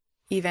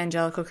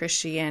evangelical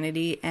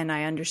Christianity, and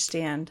I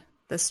understand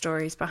the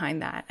stories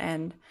behind that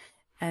and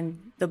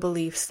the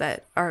beliefs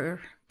that are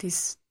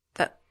these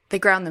that they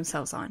ground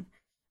themselves on.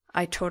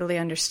 I totally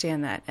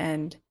understand that.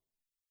 And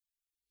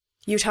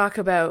you talk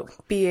about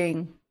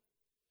being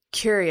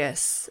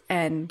curious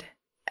and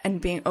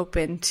being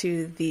open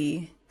to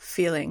the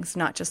feelings,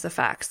 not just the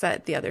facts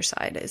that the other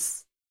side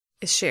is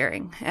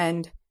sharing.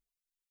 And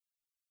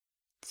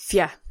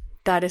yeah,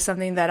 that is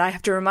something that I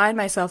have to remind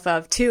myself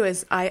of too,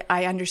 is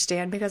I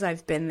understand because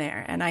I've been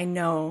there and I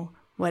know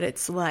what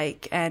it's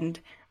like. And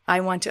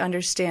I want to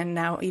understand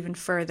now even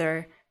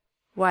further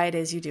why it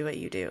is you do what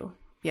you do.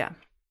 Yeah.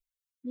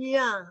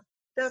 Yeah,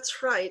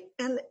 that's right.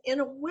 And in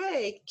a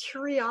way,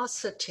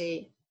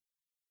 curiosity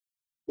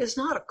is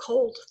not a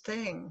cold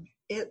thing.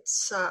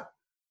 It's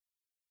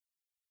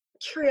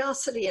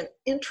curiosity and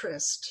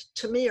interest,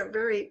 to me, are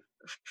very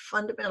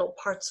fundamental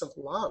parts of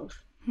love.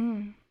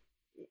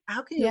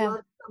 How can you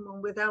love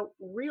someone without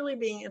really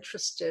being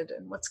interested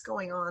in what's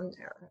going on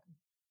there?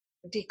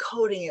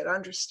 decoding it,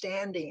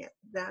 understanding it.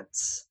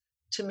 That's,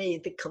 to me,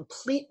 the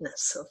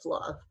completeness of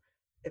love.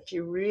 If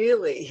you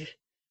really,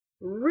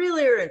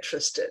 really are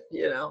interested,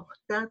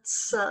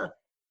 that's a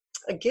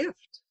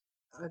gift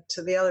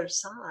to the other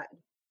side.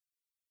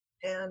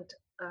 And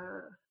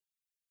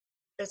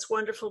it's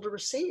wonderful to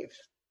receive.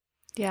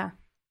 Yeah.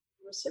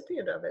 The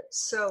recipient of it.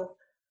 So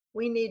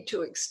we need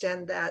to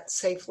extend that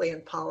safely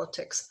in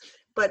politics.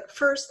 But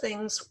first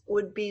things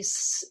would be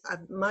a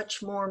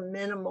much more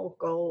minimal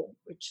goal,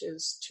 which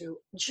is to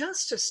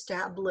just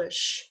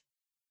establish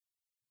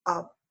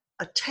a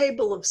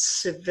table of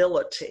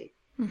civility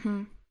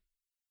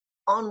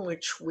on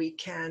which we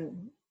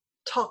can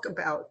talk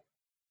about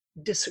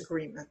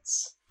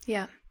disagreements.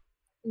 Yeah.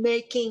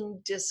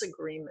 Making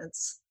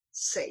disagreements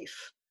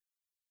safe.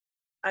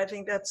 I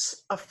think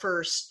that's a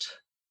first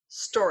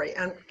story.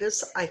 And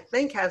this, I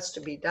think, has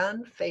to be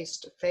done face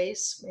to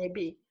face.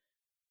 Maybe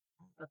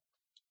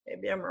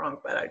I'm wrong,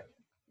 but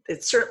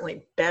it's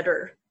certainly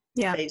better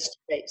face to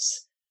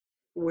face,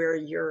 where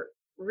you're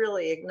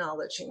really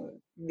acknowledging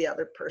the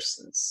other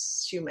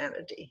person's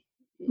humanity.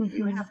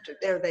 You have to,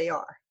 there they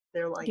are.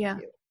 They're like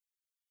you.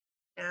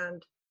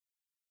 And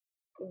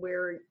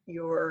where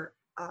you're,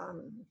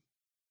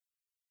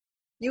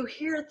 you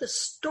hear the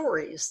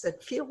stories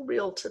that feel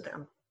real to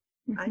them.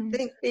 I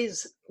think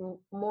these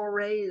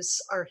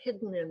mores are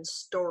hidden in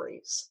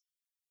stories.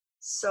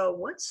 So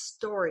what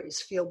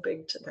stories feel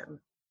big to them?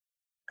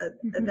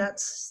 And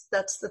that's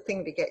the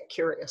thing to get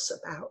curious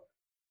about.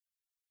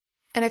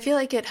 And I feel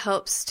like it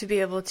helps to be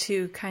able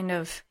to kind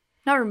of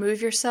not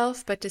remove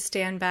yourself, but to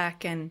stand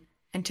back and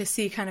to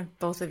see kind of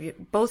both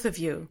of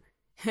you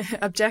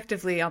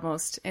objectively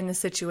almost in the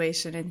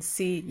situation, and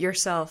see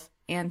yourself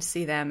and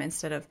see them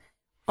instead of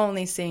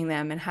only seeing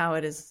them and how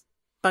it is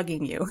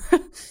bugging you.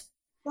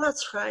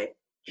 That's right.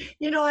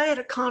 I had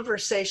a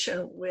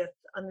conversation with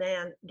a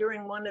man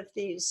during one of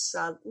these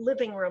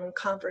living room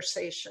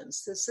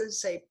conversations. This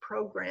is a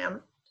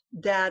program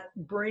that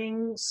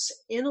brings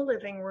in a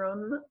living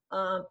room,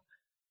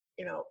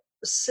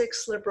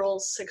 6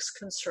 liberals, 6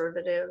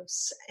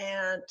 conservatives,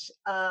 and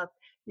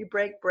you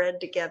break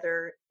bread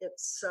together.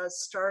 It's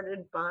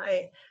started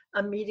by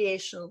a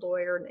mediation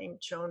lawyer named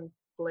Joan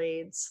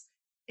Blades.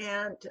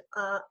 And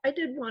I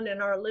did one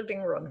in our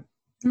living room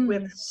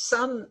with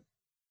some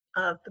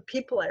of the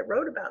people I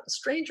wrote about,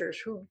 strangers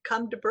who'd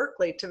come to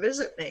Berkeley to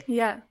visit me.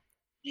 Yeah.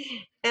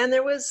 And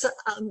there was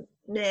a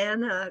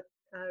man, a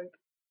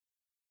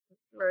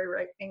very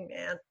right-wing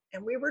man,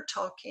 and we were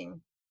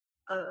talking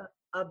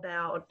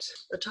about,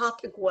 the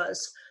topic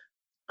was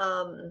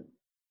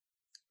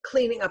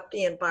cleaning up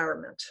the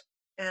environment.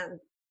 And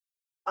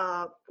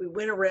we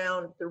went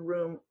around the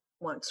room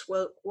once.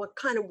 Well, what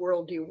kind of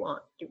world do you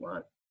want?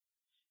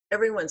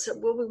 Everyone said,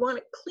 well, we want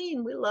it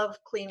clean. We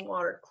love clean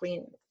water,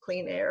 clean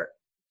air,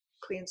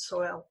 clean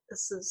soil.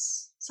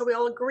 So we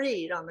all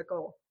agreed on the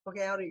goal.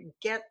 Okay, how do you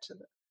get to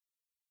the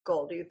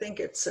goal? Do you think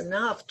it's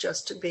enough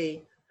just to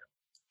be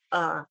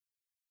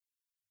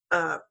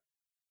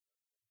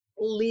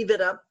leave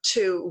it up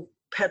to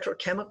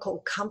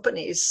petrochemical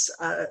companies,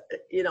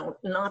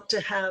 not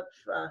to have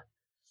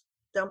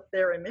dump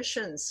their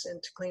emissions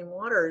into clean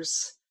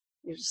waters?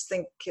 You just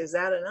think, is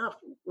that enough?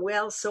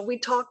 Well, so we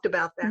talked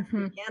about that.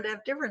 We can't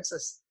have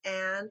differences.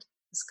 And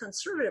this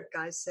conservative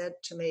guy said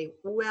to me,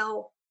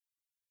 well,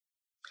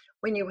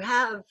 when you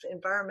have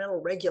environmental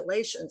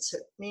regulations,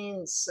 it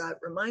means, it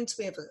reminds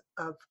me of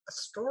a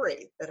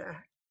story that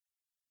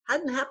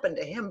hadn't happened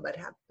to him, but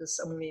happened to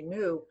someone he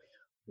knew,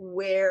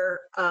 where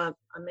a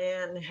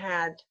man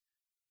had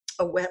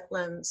a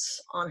wetlands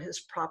on his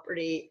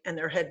property, and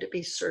there had to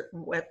be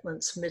certain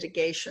wetlands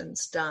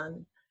mitigations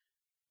done,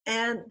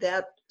 and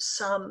that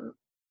some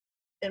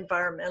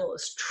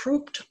environmentalists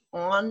trooped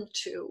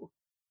onto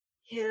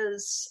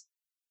this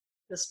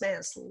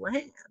man's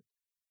land,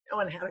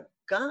 and had a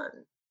gun,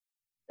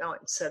 and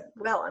said,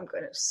 well, I'm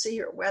going to see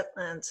your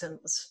wetlands, and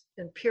was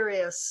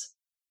imperious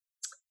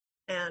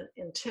and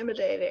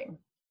intimidating.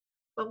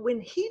 But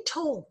when he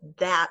told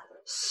that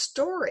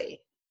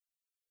story,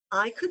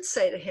 I could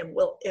say to him,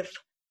 well, if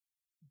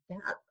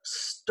that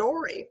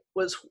story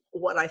was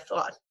what I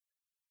thought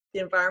the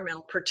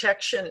Environmental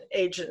Protection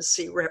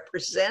Agency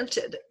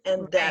represented,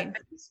 and that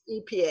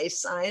EPA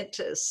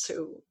scientists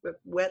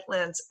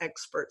wetlands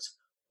experts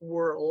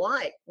were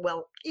like,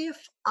 well,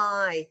 if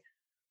I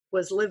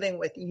was living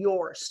with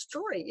your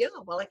story,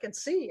 I can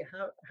see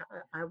how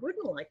I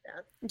wouldn't like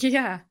that.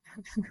 Yeah.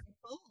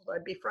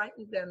 I'd be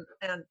frightened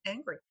and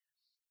angry.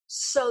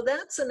 So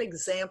that's an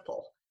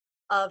example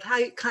of how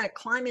you kind of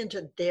climb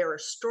into their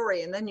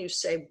story, and then you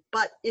say,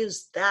 but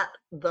is that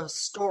the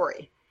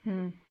story?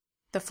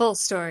 The full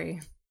story.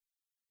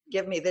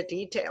 Give me the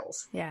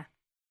details. Yeah.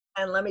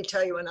 And let me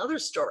tell you another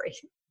story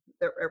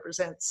that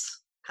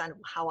represents kind of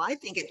how I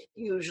think it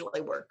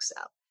usually works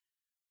out,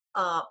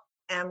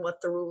 and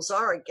what the rules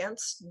are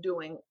against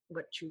doing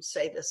what you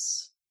say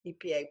this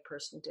EPA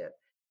person did.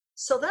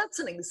 So that's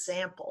an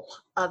example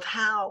of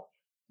how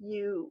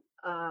you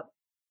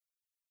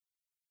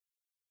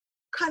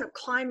kind of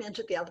climb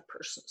into the other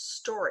person's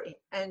story,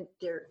 and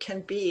there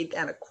can be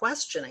then a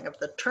questioning of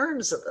the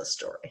terms of the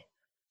story,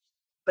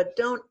 but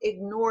don't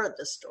ignore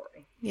the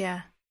story.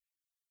 Yeah.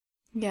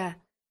 Yeah.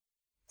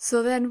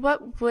 So then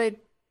what would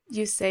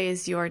you say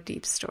is your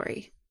deep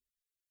story?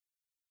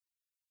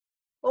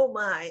 Oh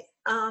my.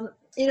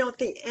 At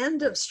the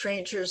end of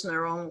Strangers in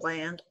Our Own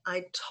Land,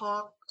 I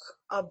talk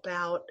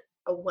about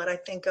what I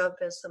think of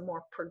as the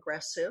more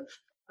progressive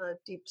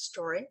deep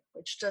story,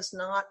 which does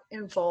not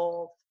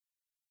involve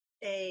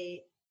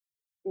a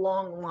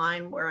long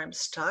line where I'm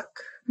stuck.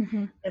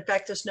 Mm-hmm. In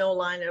fact, there's no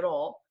line at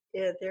all.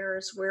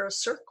 We're a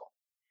circle,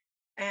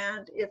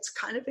 and it's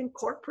kind of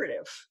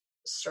incorporative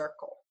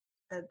circle.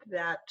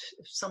 That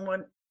if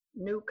someone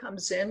new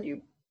comes in,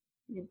 you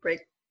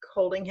break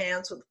holding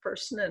hands with the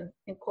person and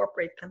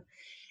incorporate them.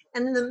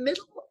 And in the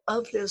middle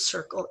of this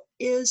circle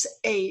is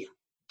a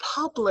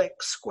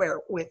public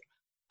square with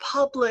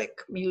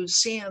public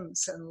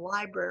museums and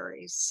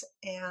libraries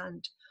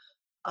and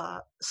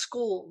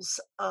schools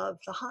of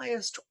the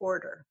highest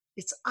order.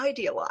 It's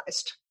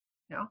idealized,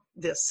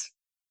 this,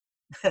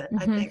 mm-hmm.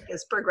 I think,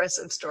 is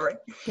progressive story.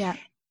 Yeah.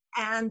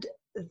 And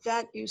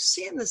that you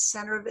see in the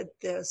center of it,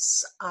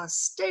 this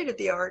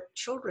state-of-the-art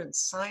children's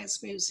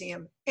science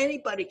museum.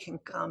 Anybody can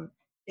come.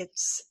 You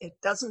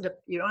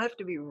don't have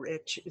to be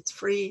rich. It's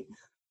free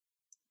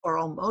or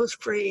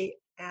almost free.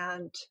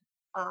 And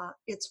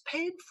it's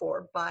paid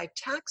for by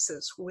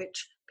taxes,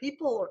 which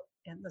people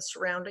in the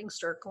surrounding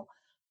circle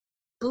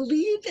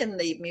believe in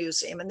the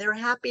museum, and they're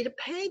happy to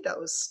pay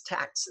those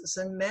taxes.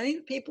 And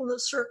many people in the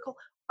circle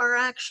are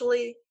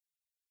actually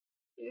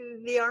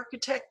the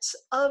architects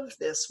of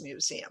this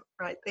museum,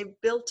 right? They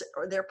built it,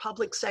 or they're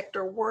public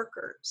sector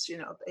workers.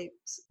 They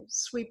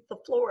sweep the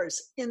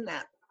floors in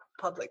that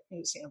public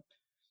museum.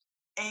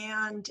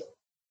 And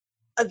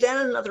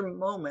then another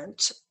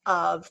moment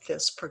of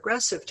this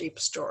progressive deep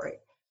story,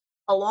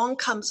 along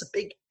comes a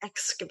big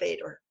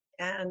excavator,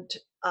 and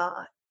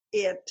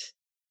it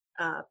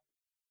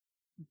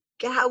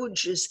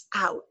gouges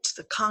out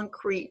the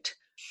concrete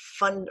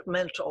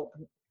fundamental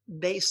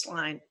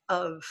baseline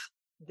of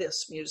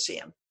this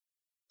museum,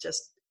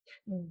 just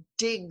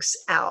digs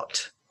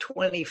out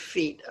 20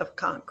 feet of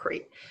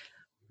concrete,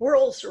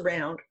 whirls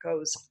around,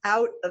 goes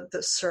out of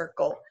the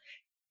circle,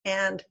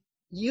 and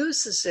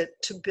uses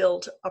it to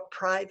build a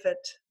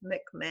private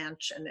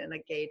McMansion in a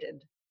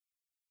gated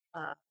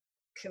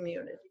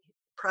community.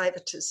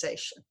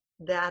 Privatization.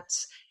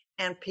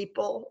 And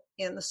people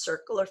in the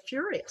circle are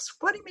furious.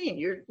 What do you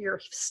mean?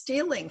 You're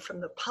stealing from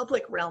the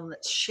public realm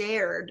that's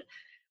shared,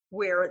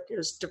 where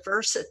there's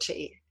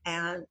diversity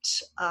and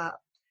a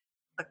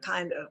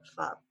kind of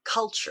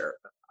culture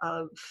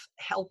of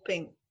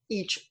helping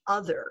each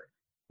other.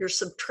 You're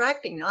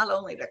subtracting not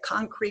only the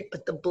concrete,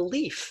 but the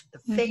belief,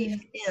 the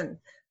faith in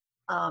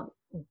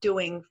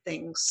doing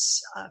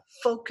things,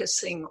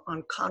 focusing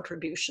on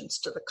contributions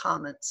to the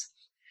commons.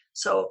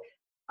 So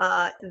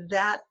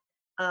that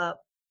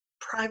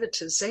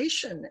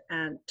privatization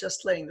and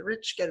just letting the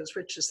rich get as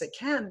rich as they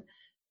can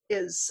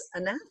is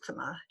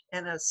anathema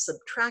and a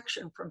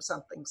subtraction from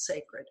something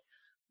sacred.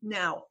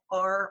 Now,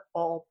 are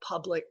all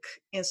public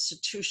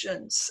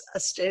institutions a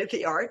state of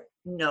the art?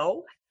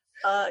 No.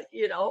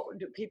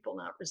 Do people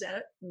not resent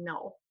it?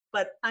 No.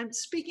 But I'm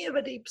speaking of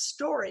a deep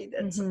story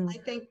that's, I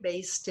think,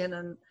 based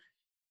in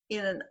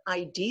an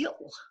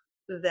ideal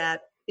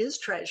that is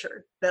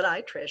treasured, that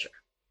I treasure.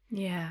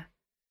 Yeah,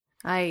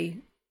 I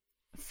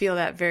feel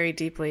that very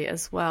deeply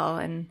as well.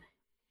 And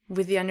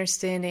with the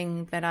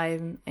understanding that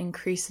I'm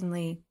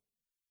increasingly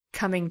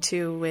coming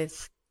to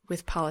with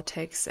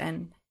politics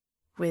and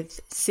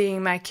with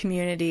seeing my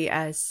community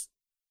as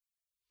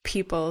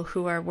people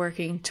who are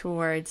working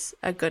towards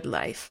a good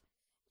life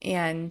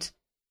and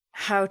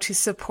how to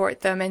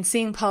support them, and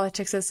seeing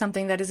politics as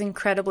something that is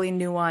incredibly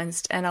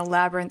nuanced and a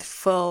labyrinth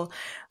full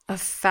of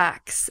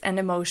facts and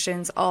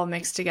emotions all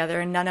mixed together,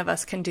 and none of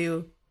us can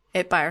do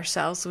it by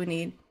ourselves. We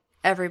need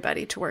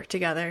everybody to work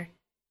together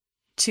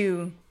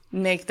to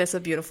make this a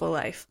beautiful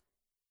life.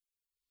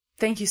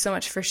 Thank you so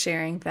much for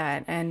sharing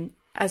that. And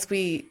as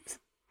we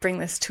bring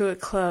this to a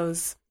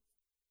close,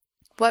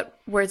 what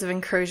words of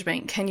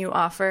encouragement can you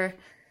offer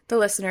the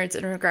listeners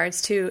in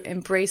regards to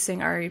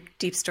embracing our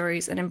deep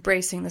stories and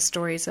embracing the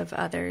stories of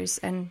others?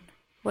 And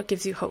what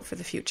gives you hope for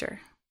the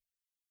future?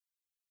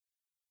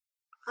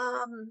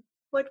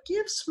 What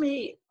gives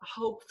me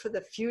hope for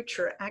the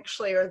future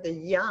actually are the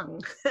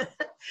young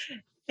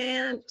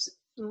and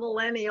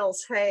millennials.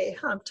 Hey,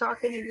 I'm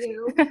talking to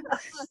you.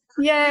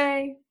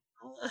 Yay.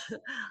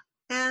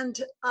 And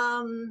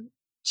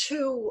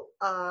to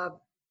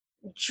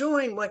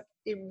join what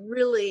it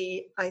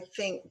really, I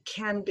think,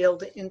 can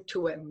build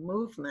into a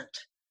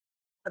movement.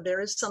 There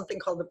is something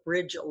called the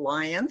Bridge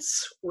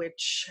Alliance,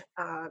 which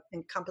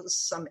encompasses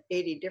some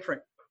 80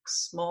 different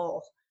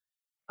small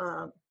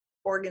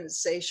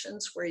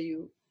organizations where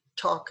you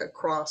talk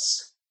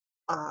across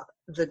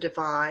the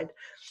divide.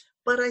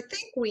 But I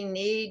think we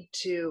need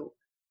to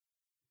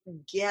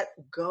get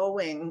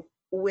going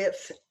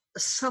with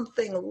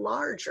something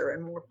larger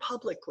and more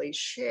publicly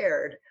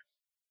shared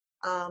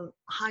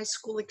high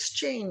school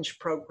exchange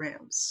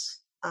programs.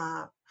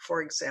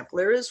 For example,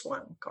 there is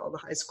one called the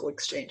High School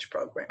Exchange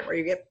Program where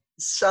you get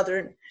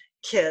Southern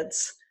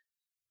kids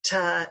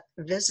to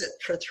visit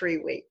for 3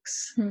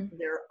 weeks.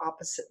 They're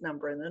opposite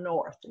number in the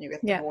north, and you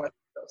get the north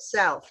to go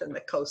south and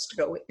the coast to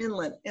go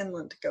inland,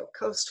 inland to go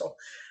coastal.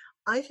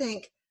 I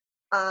think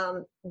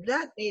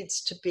that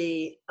needs to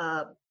be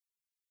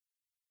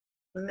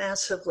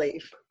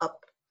massively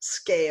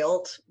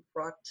upscaled,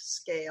 brought to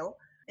scale,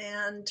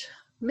 and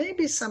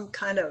maybe some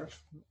kind of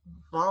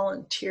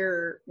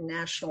volunteer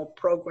national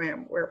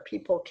program where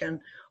people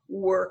can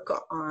work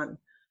on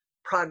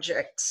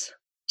projects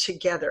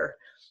together.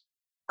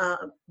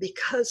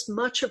 Because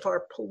much of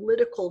our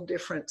political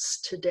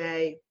difference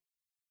today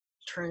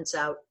turns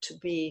out to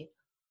be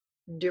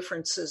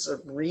differences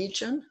of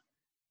region,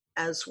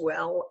 as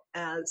well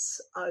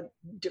as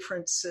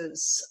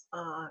differences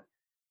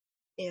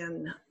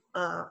in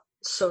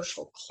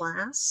social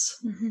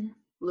class,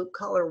 blue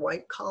collar,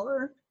 white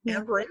collar,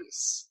 and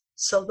race.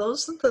 So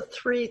those are the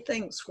 3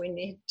 things we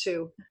need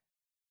to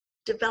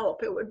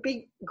develop. It would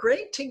be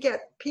great to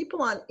get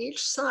people on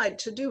each side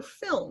to do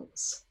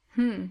films.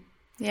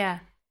 Yeah.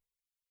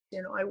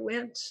 You know, I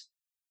was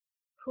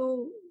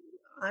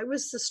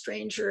the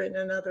stranger in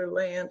another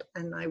land,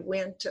 and I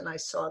went and I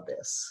saw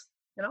this,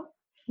 you know?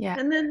 Yeah.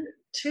 And then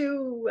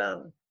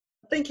to,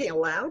 thinking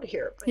aloud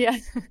here, but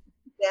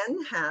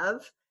then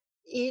have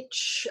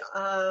each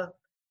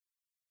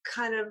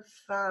kind of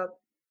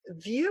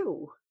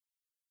view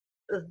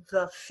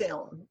the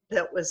film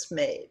that was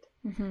made,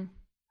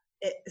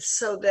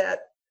 so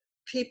that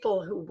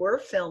people who were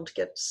filmed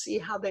get to see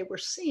how they were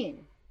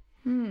seen.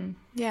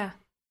 Yeah.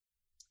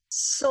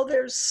 So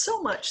there's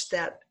so much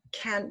that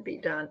can be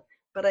done,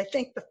 but I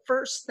think the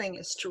first thing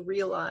is to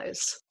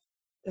realize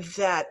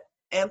that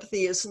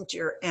empathy isn't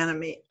your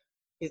enemy,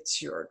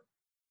 it's your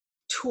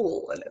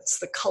tool, and it's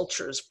the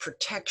culture's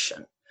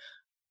protection.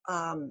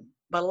 But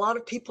a lot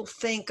of people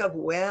think of,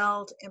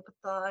 well, to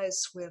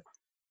empathize with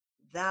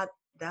that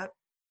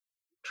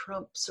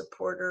Trump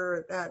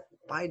supporter, that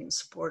Biden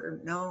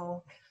supporter.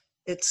 No,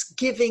 it's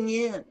giving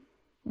in.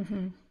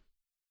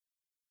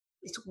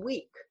 It's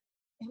weak.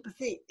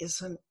 Empathy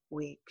isn't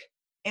weak.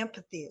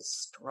 Empathy is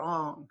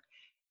strong.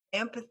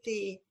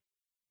 Empathy,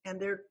 and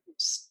there's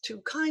 2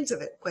 kinds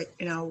of it. But,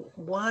 you know,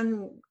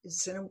 one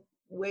is in a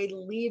way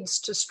leads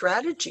to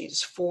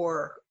strategies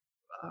for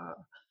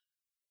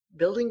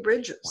building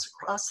bridges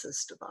across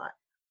this divide.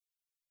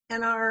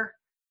 And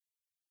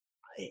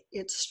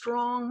it's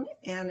strong,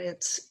 and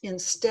it's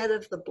instead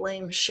of the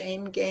blame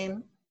shame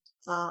game,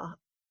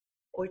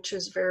 which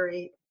is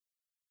very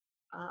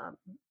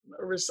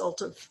a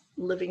result of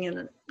living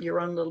in your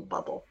own little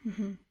bubble.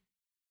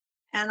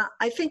 And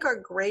I think our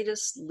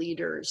greatest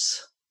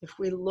leaders, if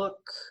we look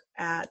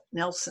at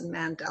Nelson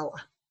Mandela,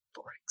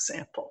 for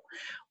example,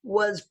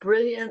 was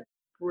brilliant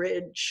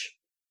bridge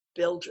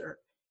builder.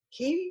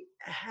 He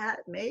had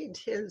made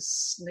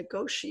his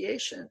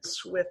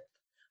negotiations with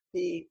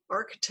the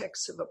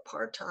architects of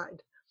apartheid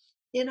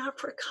in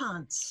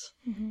Afrikaans.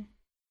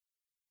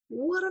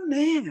 What a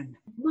man.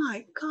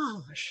 My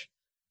gosh.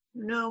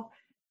 You know,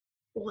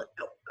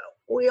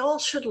 we all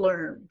should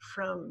learn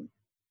from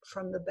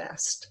the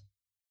best.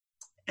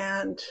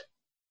 And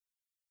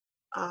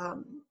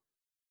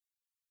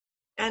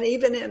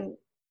even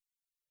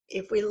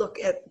if we look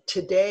at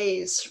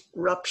today's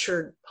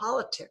ruptured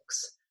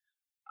politics,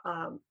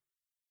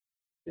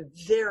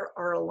 there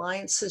are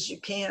alliances you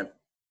can't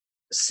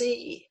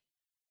see.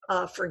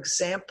 For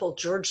example,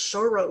 George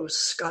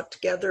Soros got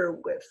together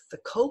with the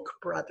Koch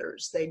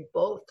brothers. They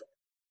both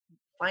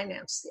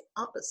financed the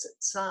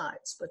opposite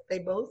sides, but they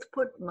both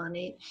put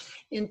money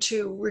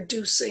into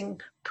reducing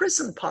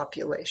prison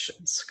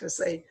populations because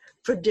they,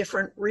 for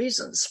different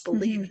reasons,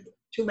 believed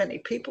too many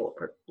people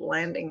were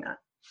landing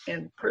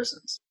in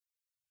prisons.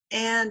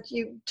 And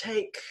you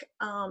take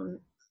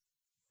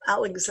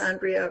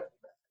Alexandria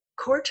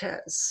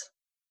Cortez,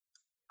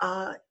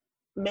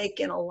 make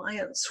an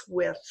alliance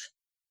with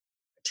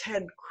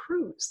Ted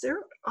Cruz.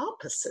 They're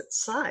opposite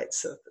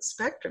sides of the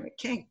spectrum. You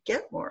can't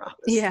get more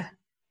opposite. Yeah.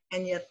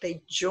 And yet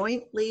they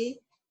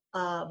jointly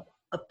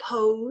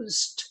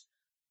opposed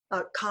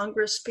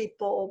Congress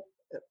people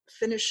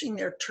finishing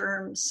their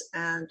terms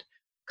and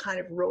kind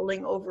of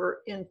rolling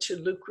over into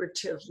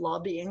lucrative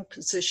lobbying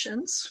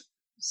positions,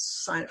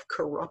 sign of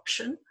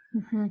corruption.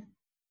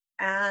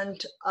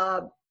 And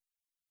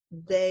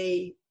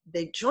they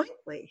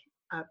jointly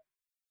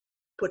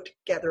put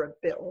together a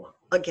bill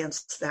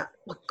against that.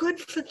 Well, good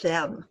for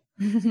them.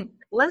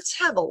 Let's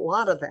have a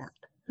lot of that.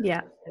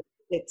 Yeah.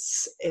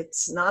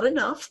 It's not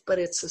enough, but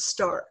it's a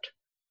start.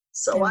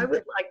 So I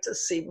would like to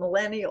see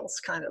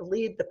millennials kind of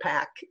lead the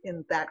pack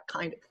in that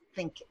kind of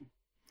thinking.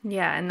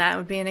 Yeah, and that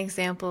would be an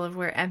example of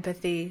where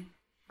empathy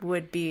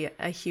would be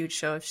a huge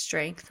show of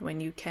strength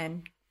when you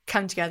can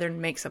come together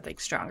and make something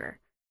stronger.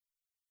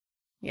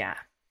 Yeah.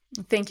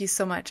 Thank you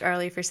so much,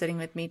 Arlie, for sitting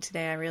with me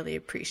today. I really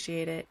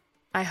appreciate it.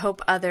 I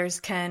hope others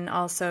can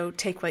also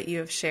take what you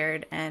have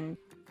shared and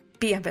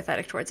be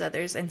empathetic towards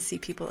others and see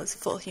people as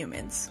full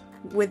humans.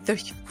 with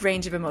the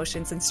range of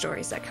emotions and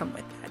stories that come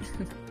with that.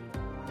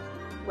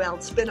 Well,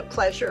 it's been a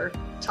pleasure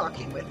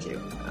talking with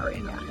you,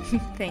 Marina.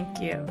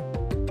 Thank you.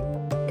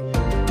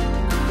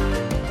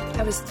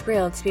 I was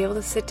thrilled to be able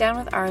to sit down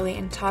with Arlie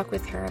and talk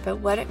with her about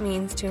what it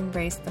means to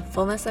embrace the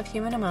fullness of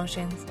human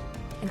emotions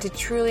and to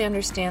truly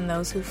understand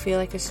those who feel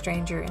like a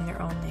stranger in their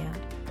own land.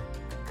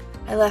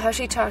 I love how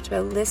she talked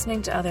about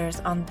listening to others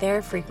on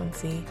their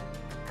frequency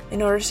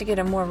in order to get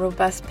a more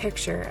robust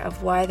picture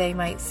of why they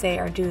might say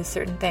or do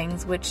certain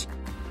things which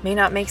may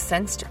not make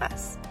sense to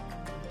us.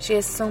 She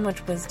has so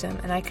much wisdom,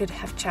 and I could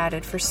have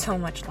chatted for so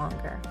much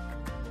longer.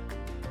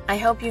 I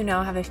hope you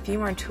now have a few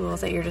more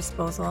tools at your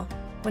disposal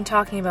when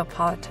talking about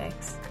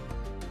politics.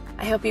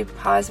 I hope you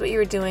paused what you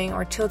were doing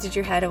or tilted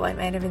your head at what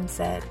might have been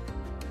said,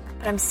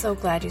 but I'm so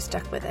glad you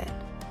stuck with it.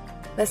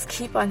 Let's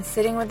keep on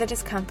sitting with the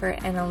discomfort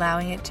and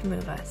allowing it to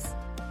move us.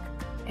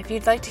 If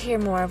you'd like to hear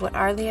more of what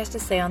Arlie has to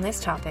say on this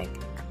topic,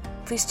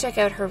 please check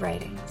out her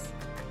writings.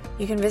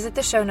 You can visit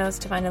the show notes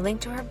to find a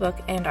link to her book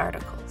and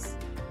articles.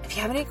 If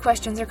you have any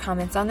questions or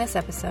comments on this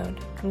episode,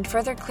 need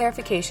further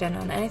clarification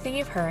on anything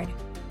you've heard,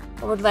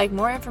 or would like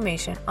more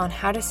information on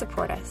how to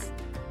support us,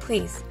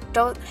 please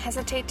don't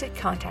hesitate to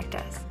contact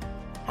us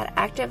at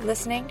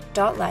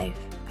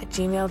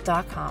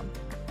activelistening.life@gmail.com.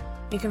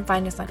 You can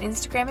find us on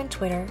Instagram and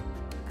Twitter.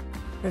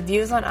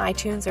 Reviews on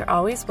iTunes are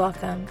always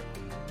welcome,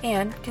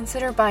 and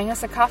consider buying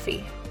us a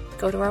coffee.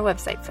 Go to our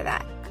website for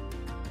that.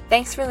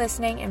 Thanks for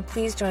listening, and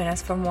please join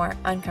us for more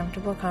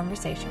uncomfortable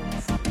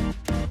conversations.